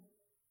that.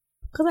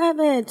 Because I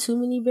haven't had too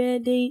many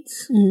bad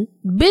dates.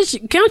 Mm-hmm.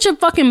 Bitch, count your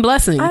fucking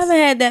blessings. I haven't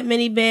had that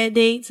many bad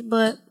dates,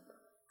 but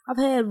I've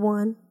had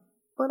one.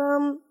 But,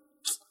 I'm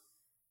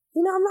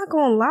not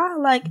going to lie.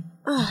 Like,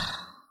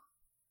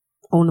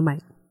 on the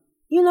mic.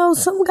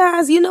 Some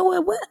guys, you know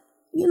what?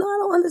 I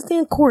don't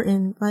understand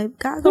courting. Like,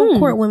 guys don't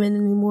court women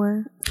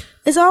anymore.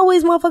 It's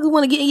always motherfuckers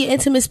want to get in your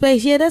intimate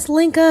space. Yeah, let's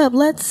link up.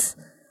 Let's,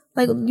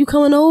 like, you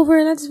coming over?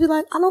 And I just be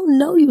like, I don't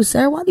know you,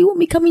 sir. Why do you want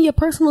me coming in your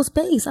personal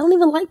space? I don't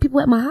even like people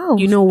at my house.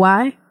 You know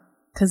why?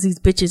 Because these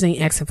bitches ain't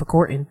asking for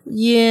courting.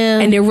 Yeah.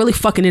 And they're really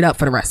fucking it up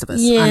for the rest of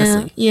us,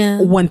 honestly. Yeah.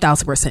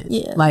 1,000%.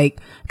 Yeah. Like,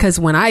 because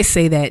when I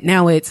say that,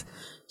 now it's,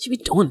 she be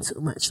doing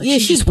too much. Like, yeah,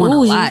 she just want a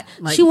lot.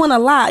 Like, she want a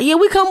lot. Yeah,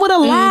 we come with a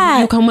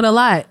lot. You come with a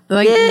lot.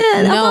 Like,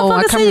 no,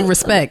 I come with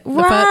respect.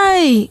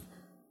 Right.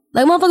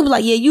 Like, motherfuckers be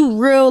like, yeah, you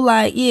real,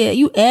 like, yeah,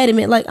 you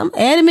adamant. Like, I'm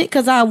adamant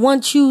because I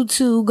want you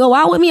to go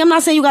out with me. I'm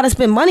not saying you got to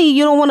spend money.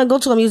 You don't want to go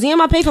to a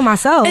museum. I pay for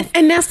myself.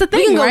 And that's the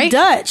thing, we can right? Go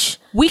Dutch.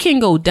 We can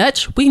go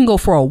Dutch. We can go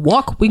for a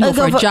walk. We can go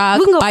for a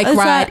jog, bike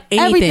ride, anything.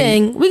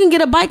 Everything. We can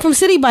get a bike from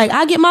City Bike.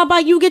 I get my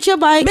bike. You get your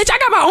bike. Bitch, I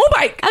got my own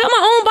bike. I got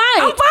my own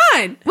bike. I'm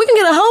fine. We can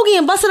get a hoagie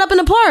and bust it up in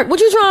the park. What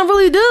you trying to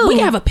really do? We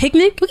can have a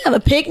picnic. We can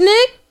have a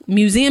picnic.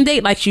 museum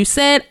date, like you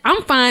said,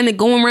 I'm fine at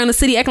going around the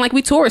city acting like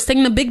we tourists,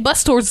 taking the big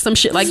bus tours or some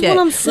shit like that.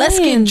 Let's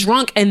get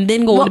drunk and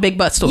then go on the big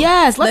bus tour.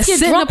 Yes, let's get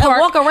drunk and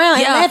walk around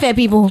and laugh at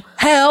people.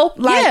 Hell,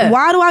 like,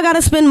 why do I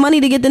gotta spend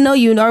money to get to know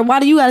you? Or why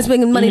do you gotta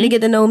spend money to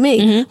get to know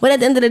me? But at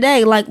the end of the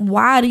day, like,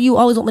 why do you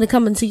always want me to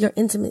come into your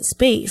intimate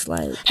space?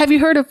 Like, have you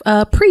heard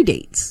of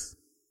pre-dates?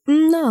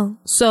 No.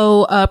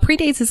 So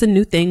pre-dates is a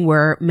new thing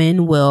where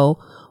men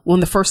will, when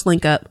the first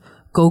link up,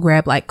 go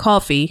grab like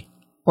coffee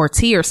or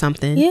tea or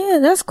something. Yeah,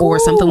 that's cool. Or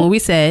something when we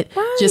said,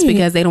 just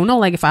because they don't know,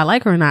 like, if I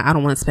like her or not, I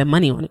don't want to spend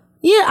money on it.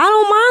 Yeah,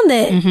 I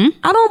don't mind that.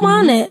 I don't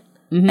mind that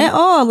at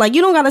all. Like,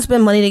 you don't gotta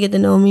spend money to get to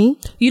know me.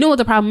 You know what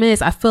the problem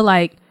is? I feel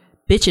like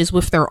bitches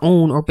with their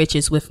own or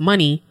bitches with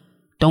money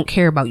don't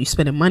care about you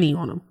spending money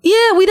on them.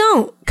 Yeah, we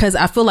don't. Because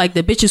I feel like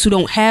the bitches who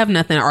don't have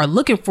nothing are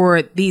looking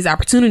for these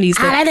opportunities.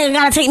 That nigga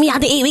gotta take me out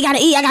to eat. We gotta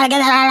eat. I gotta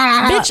get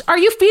Bitch, are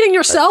you feeding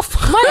yourself?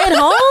 What, at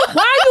home?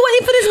 Why are you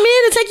waiting for this man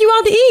to take you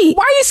out to eat?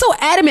 Why are you so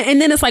adamant?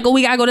 And then it's like, oh,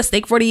 we gotta go to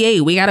Steak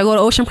 48. We gotta go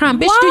to Ocean Prime.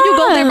 Bitch, do you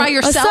go there by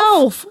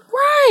yourself?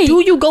 Right.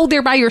 Do you go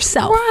there by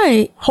yourself?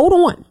 Right. Hold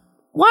on.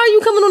 Why are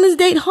you coming on this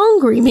date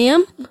hungry,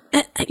 ma'am?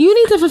 You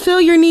need to fulfill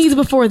your needs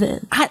before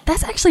then.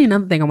 That's actually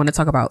another thing I want to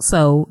talk about.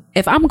 So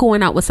if I'm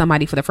going out with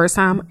somebody for the first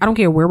time, I don't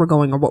care where we're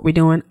going or what we're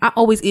doing. I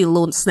always eat a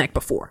little snack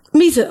before.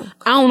 Me too.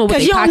 I don't know what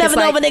because you don't never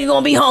know if a nigga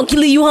gonna be hungry,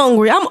 leave you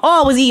hungry. I'm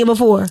always eating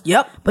before.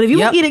 Yep. But if you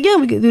want to eat again,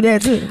 we can do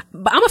that too.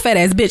 But I'm a fat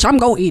ass bitch. I'm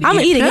gonna eat again. I'm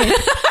gonna eat again.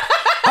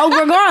 Oh,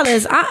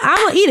 regardless, I'm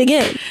gonna eat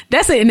again.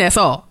 That's it, and that's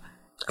all.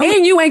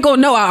 And you ain't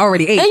gonna know I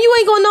already ate. And you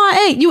ain't gonna know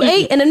I ate. You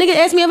ate, and the nigga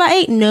asked me if I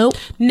ate. Nope.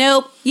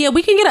 Yeah,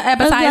 we can get an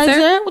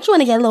appetizer. What you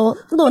want to get? A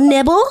little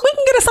nibble? We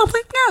can get us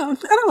something. No, I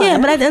don't. Yeah,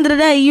 but at the end of the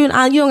day, you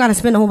don't gotta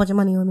spend a whole bunch of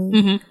money on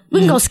me. We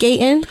can go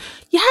skating.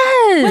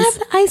 Yes.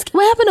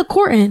 What happened to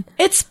courting?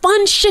 It's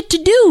fun shit to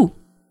do.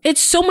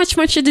 It's so much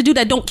fun shit to do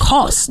that don't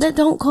cost.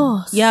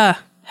 Yeah.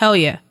 Hell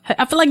yeah.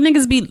 I feel like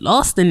niggas be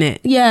lost in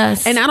it.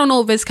 Yes. And I don't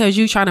know if it's because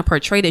you trying to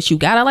portray that you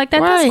got it like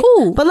that. Right. That's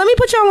cool. But let me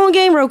put y'all on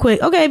game real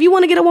quick. Okay, if you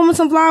want to get a woman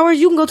some flowers,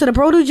 you can go to the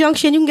Produce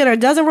Junction. You can get her a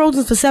dozen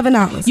roses for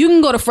 $7. You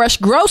can go to Fresh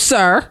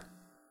Grocer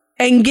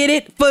and get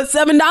it for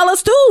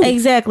 $7 too.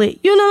 Exactly.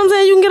 You know what I'm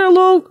saying? You can get a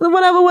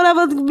little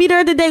whatever, be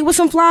there today with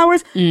some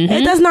flowers.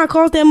 It does not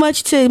cost that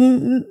much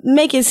to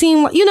make it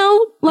seem like,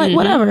 like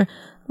whatever.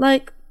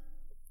 Like,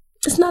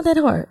 it's not that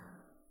hard.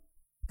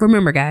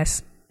 Remember,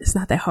 guys. It's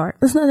not that hard.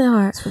 It's not that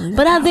hard. Really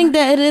but I think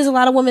that it is a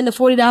lot of women, the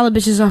 $40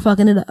 bitches are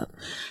fucking it up.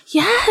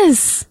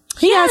 Yes.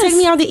 He gotta take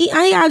me out to eat.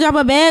 I ain't gotta drop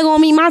a bag on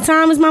me. My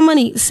time is my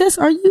money. Sis,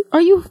 are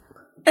you?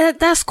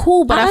 That's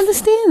cool, but I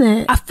understand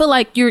that. I feel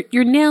like you're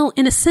now,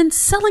 in a sense,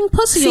 selling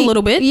pussy a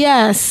little bit.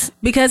 Yes.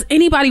 Because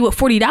anybody with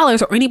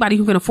 $40 or anybody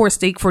who can afford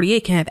Steak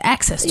 48 can have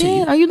access to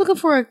you. Are you looking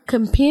for a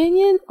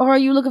companion or are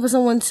you looking for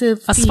someone to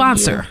feed a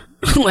sponsor?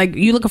 Like,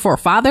 you looking for a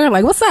father?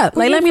 Like, what's up?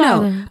 Like, let me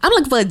know. I'm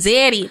looking for a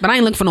daddy, but I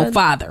ain't looking for no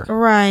father.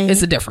 Right.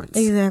 It's a difference.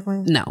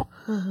 Exactly. No.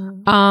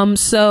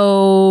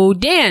 So,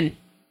 Dan,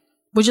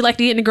 would you like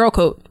to get in the girl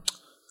code?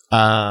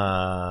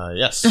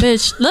 Yes.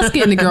 Bitch, let's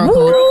get in the girl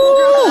code.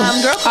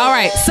 All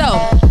right, so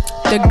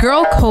the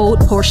girl code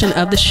portion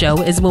of the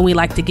show is when we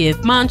like to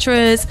give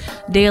mantras,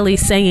 daily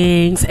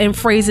sayings, and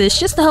phrases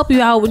just to help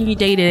you out in your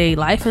day-to-day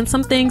life and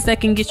some things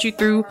that can get you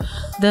through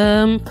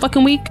the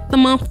fucking week, the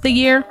month, the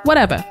year,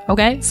 whatever.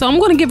 Okay, so I'm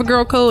going to give a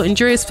girl code, and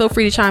Julius, feel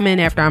free to chime in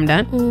after I'm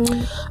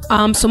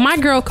done. So my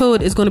girl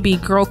code is going to be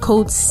girl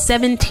code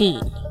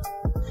 17,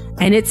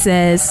 and it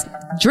says,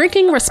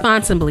 drinking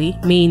responsibly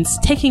means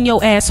taking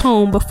your ass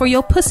home before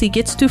your pussy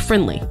gets too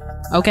friendly.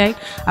 Okay?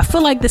 I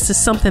feel like this is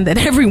something that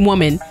every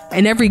woman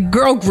and every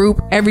girl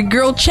group, every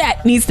girl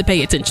chat needs to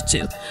pay attention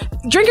to.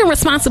 Drinking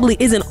responsibly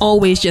isn't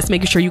always just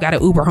making sure you got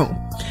an Uber home.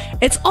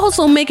 It's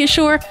also making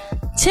sure,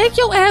 take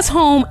your ass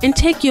home and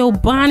take your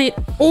bonnet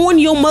on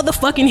your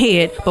motherfucking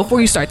head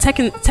before you start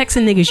texting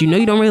niggas you know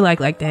you don't really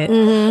like that.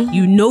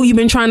 You know you've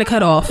been trying to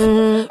cut off.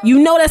 You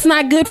know that's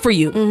not good for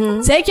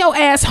you. Take your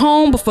ass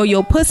home before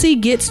your pussy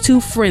gets too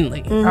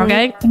friendly.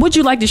 Okay? Would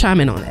you like to chime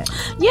in on that?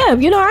 Yeah, I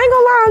ain't gonna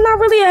lie, I'm not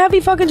really a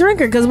heavy fucking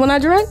drinker because when I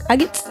drink, I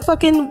get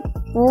fucking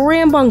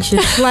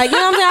rambunctious. Like, you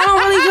know what I'm saying? I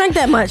don't really drink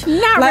that much.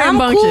 Not like,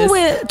 rambunctious. I'm cool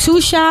with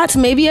 2 shots,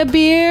 maybe a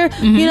beer.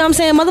 You know what I'm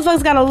saying?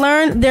 Motherfuckers gotta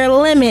learn their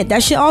limit.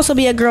 That should also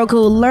be a girl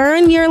code.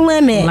 Learn your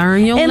limit.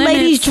 Learn your limit. And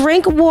ladies,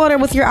 drink water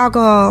with your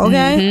alcohol,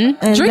 okay?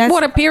 And drink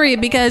water, period,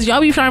 because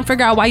y'all be trying to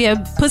figure out why your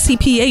pussy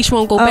pH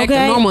won't go back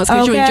to normal. It's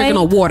because you ain't drinking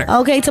no water.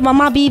 Okay, to my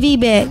BV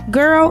bag.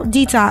 Girl,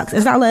 detox.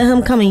 It's not letting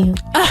him come in you.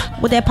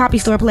 With that Poppy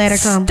Store platter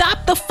come.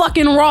 Stop the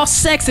fucking raw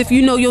sex if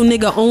you know your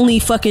nigga only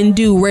fucking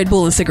do Red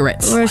Bull and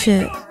cigarettes. Real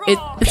shit.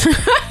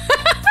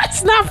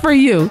 It's not for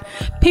you,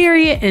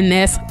 period, and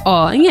that's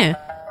all. And yeah,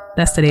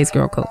 that's today's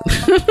girl code.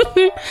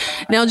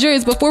 Now,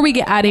 Julius, before we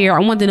get out of here, I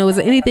want to know, is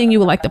there anything you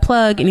would like to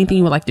plug, anything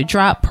you would like to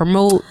drop,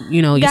 promote,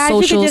 your guys,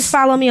 socials? You can just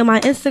follow me on my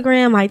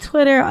Instagram, my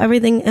Twitter,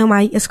 everything,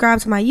 and subscribe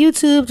to my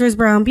YouTube, Driz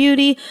Brown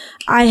Beauty.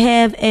 I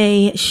have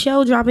a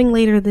show dropping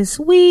later this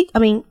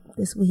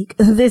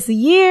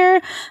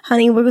year,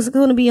 honey. We're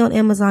going to be on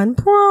Amazon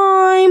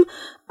Prime.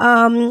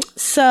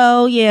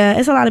 So yeah,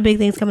 it's a lot of big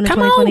things coming in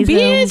 2022.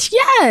 Come on, bitch.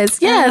 Yes.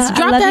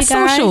 Drop that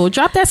social.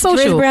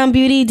 Driz Brown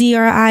Beauty,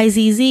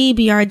 DRIZZ,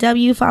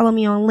 BRW. Follow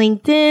me on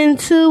LinkedIn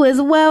too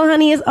as well,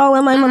 honey. It's all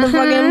in my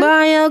motherfucking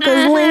bio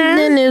because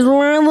LinkedIn is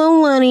where the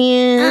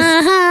money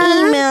is.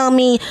 Email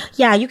me.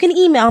 Yeah, you can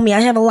email me.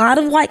 I have a lot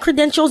of white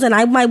credentials and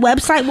my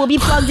website will be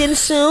plugged in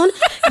soon.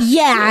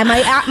 Yeah,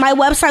 my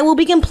website will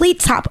be complete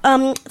top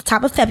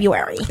of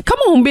February. Come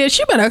on, bitch.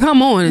 You better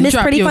come on and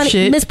drop your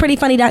shit.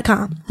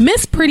 MissPrettyFunny.com.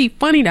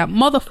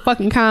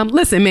 MissPrettyFunny.com.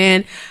 Listen,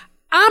 man,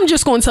 I'm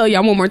just going to tell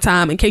y'all one more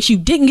time in case you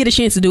didn't get a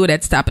chance to do it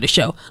at the top of the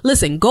show.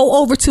 Listen,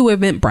 go over to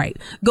Eventbrite.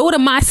 Go to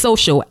my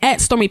social at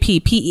Stormy P,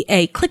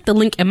 PEA. Click the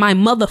link in my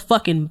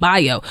motherfucking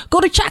bio. Go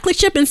to Chocolate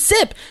Chip and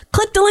Sip.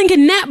 Click the link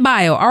in that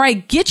bio. All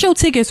right, get your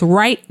tickets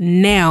right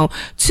now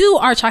to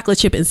our Chocolate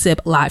Chip and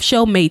Sip live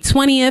show May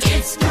 20th.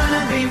 It's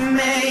gonna be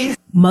May.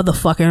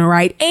 Motherfucking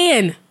right.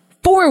 And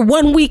for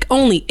 1 week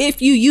only,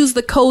 if you use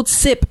the code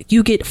SIP,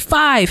 you get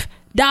 $5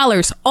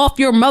 off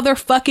your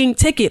motherfucking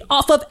ticket.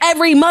 Off of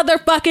every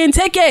motherfucking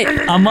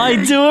ticket. I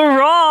might do it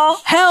raw.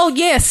 Hell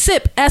yeah.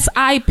 SIP,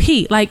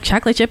 SIP. Like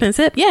chocolate chip and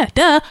sip. Yeah,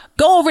 duh.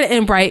 Go over to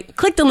Eventbrite.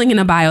 Click the link in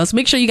the bios.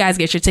 Make sure you guys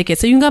get your tickets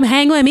so you can come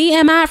hang with me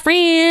and my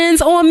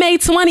friends on May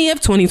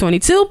 20th,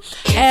 2022.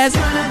 That's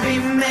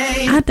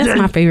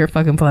my favorite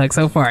fucking plug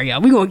so far,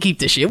 y'all. We gonna keep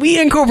this shit. We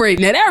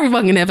incorporating that every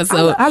fucking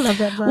episode. I love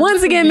that plug.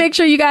 Once again, make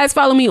sure you guys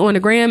follow me on the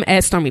gram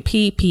at Stormy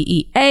P,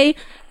 PEA,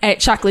 at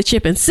Chocolate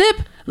Chip and Sip.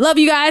 Love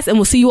you guys, and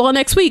we'll see you all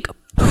next week.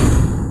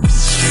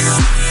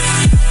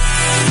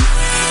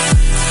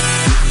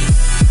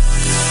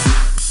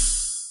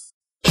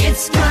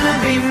 It's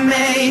gonna be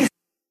May.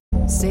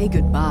 Say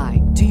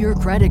goodbye to your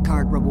credit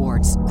card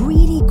rewards.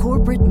 Greedy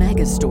corporate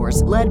mega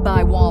stores, led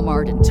by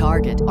Walmart and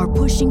Target, are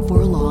pushing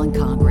for a law in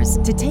Congress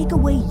to take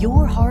away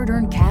your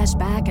hard-earned cash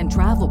back and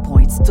travel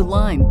points to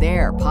line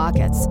their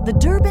pockets. The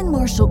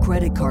Durbin-Marshall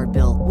credit card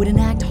bill would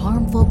enact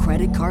harmful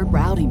credit card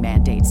routing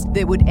mandates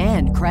that would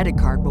end credit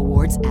card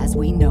rewards as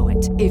we know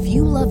it. If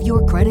you love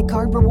your credit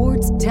card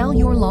rewards, tell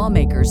your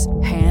lawmakers,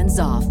 hands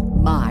off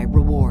my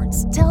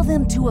rewards. Tell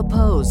them to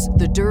oppose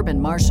the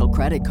Durbin-Marshall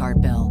credit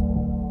card bill.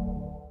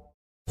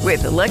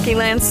 With the Lucky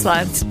Land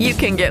Slots, you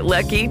can get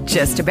lucky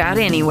just about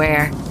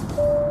anywhere.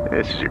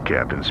 This is your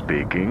captain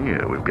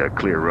speaking. We've got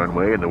clear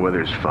runway and the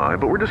weather's fine,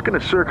 but we're just going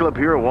to circle up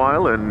here a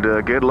while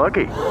and get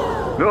lucky.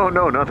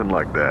 No, nothing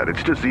like that.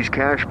 It's just these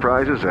cash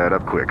prizes add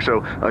up quick.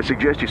 So I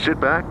suggest you sit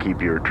back, keep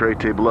your tray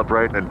table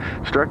upright, and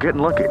start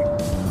getting lucky.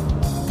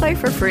 Play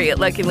for free at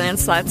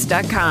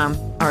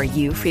LuckyLandSlots.com. Are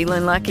you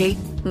feeling lucky?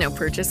 No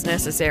purchase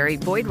necessary.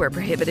 Void where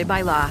prohibited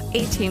by law.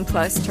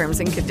 18+ terms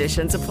and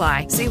conditions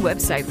apply. See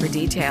website for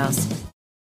details.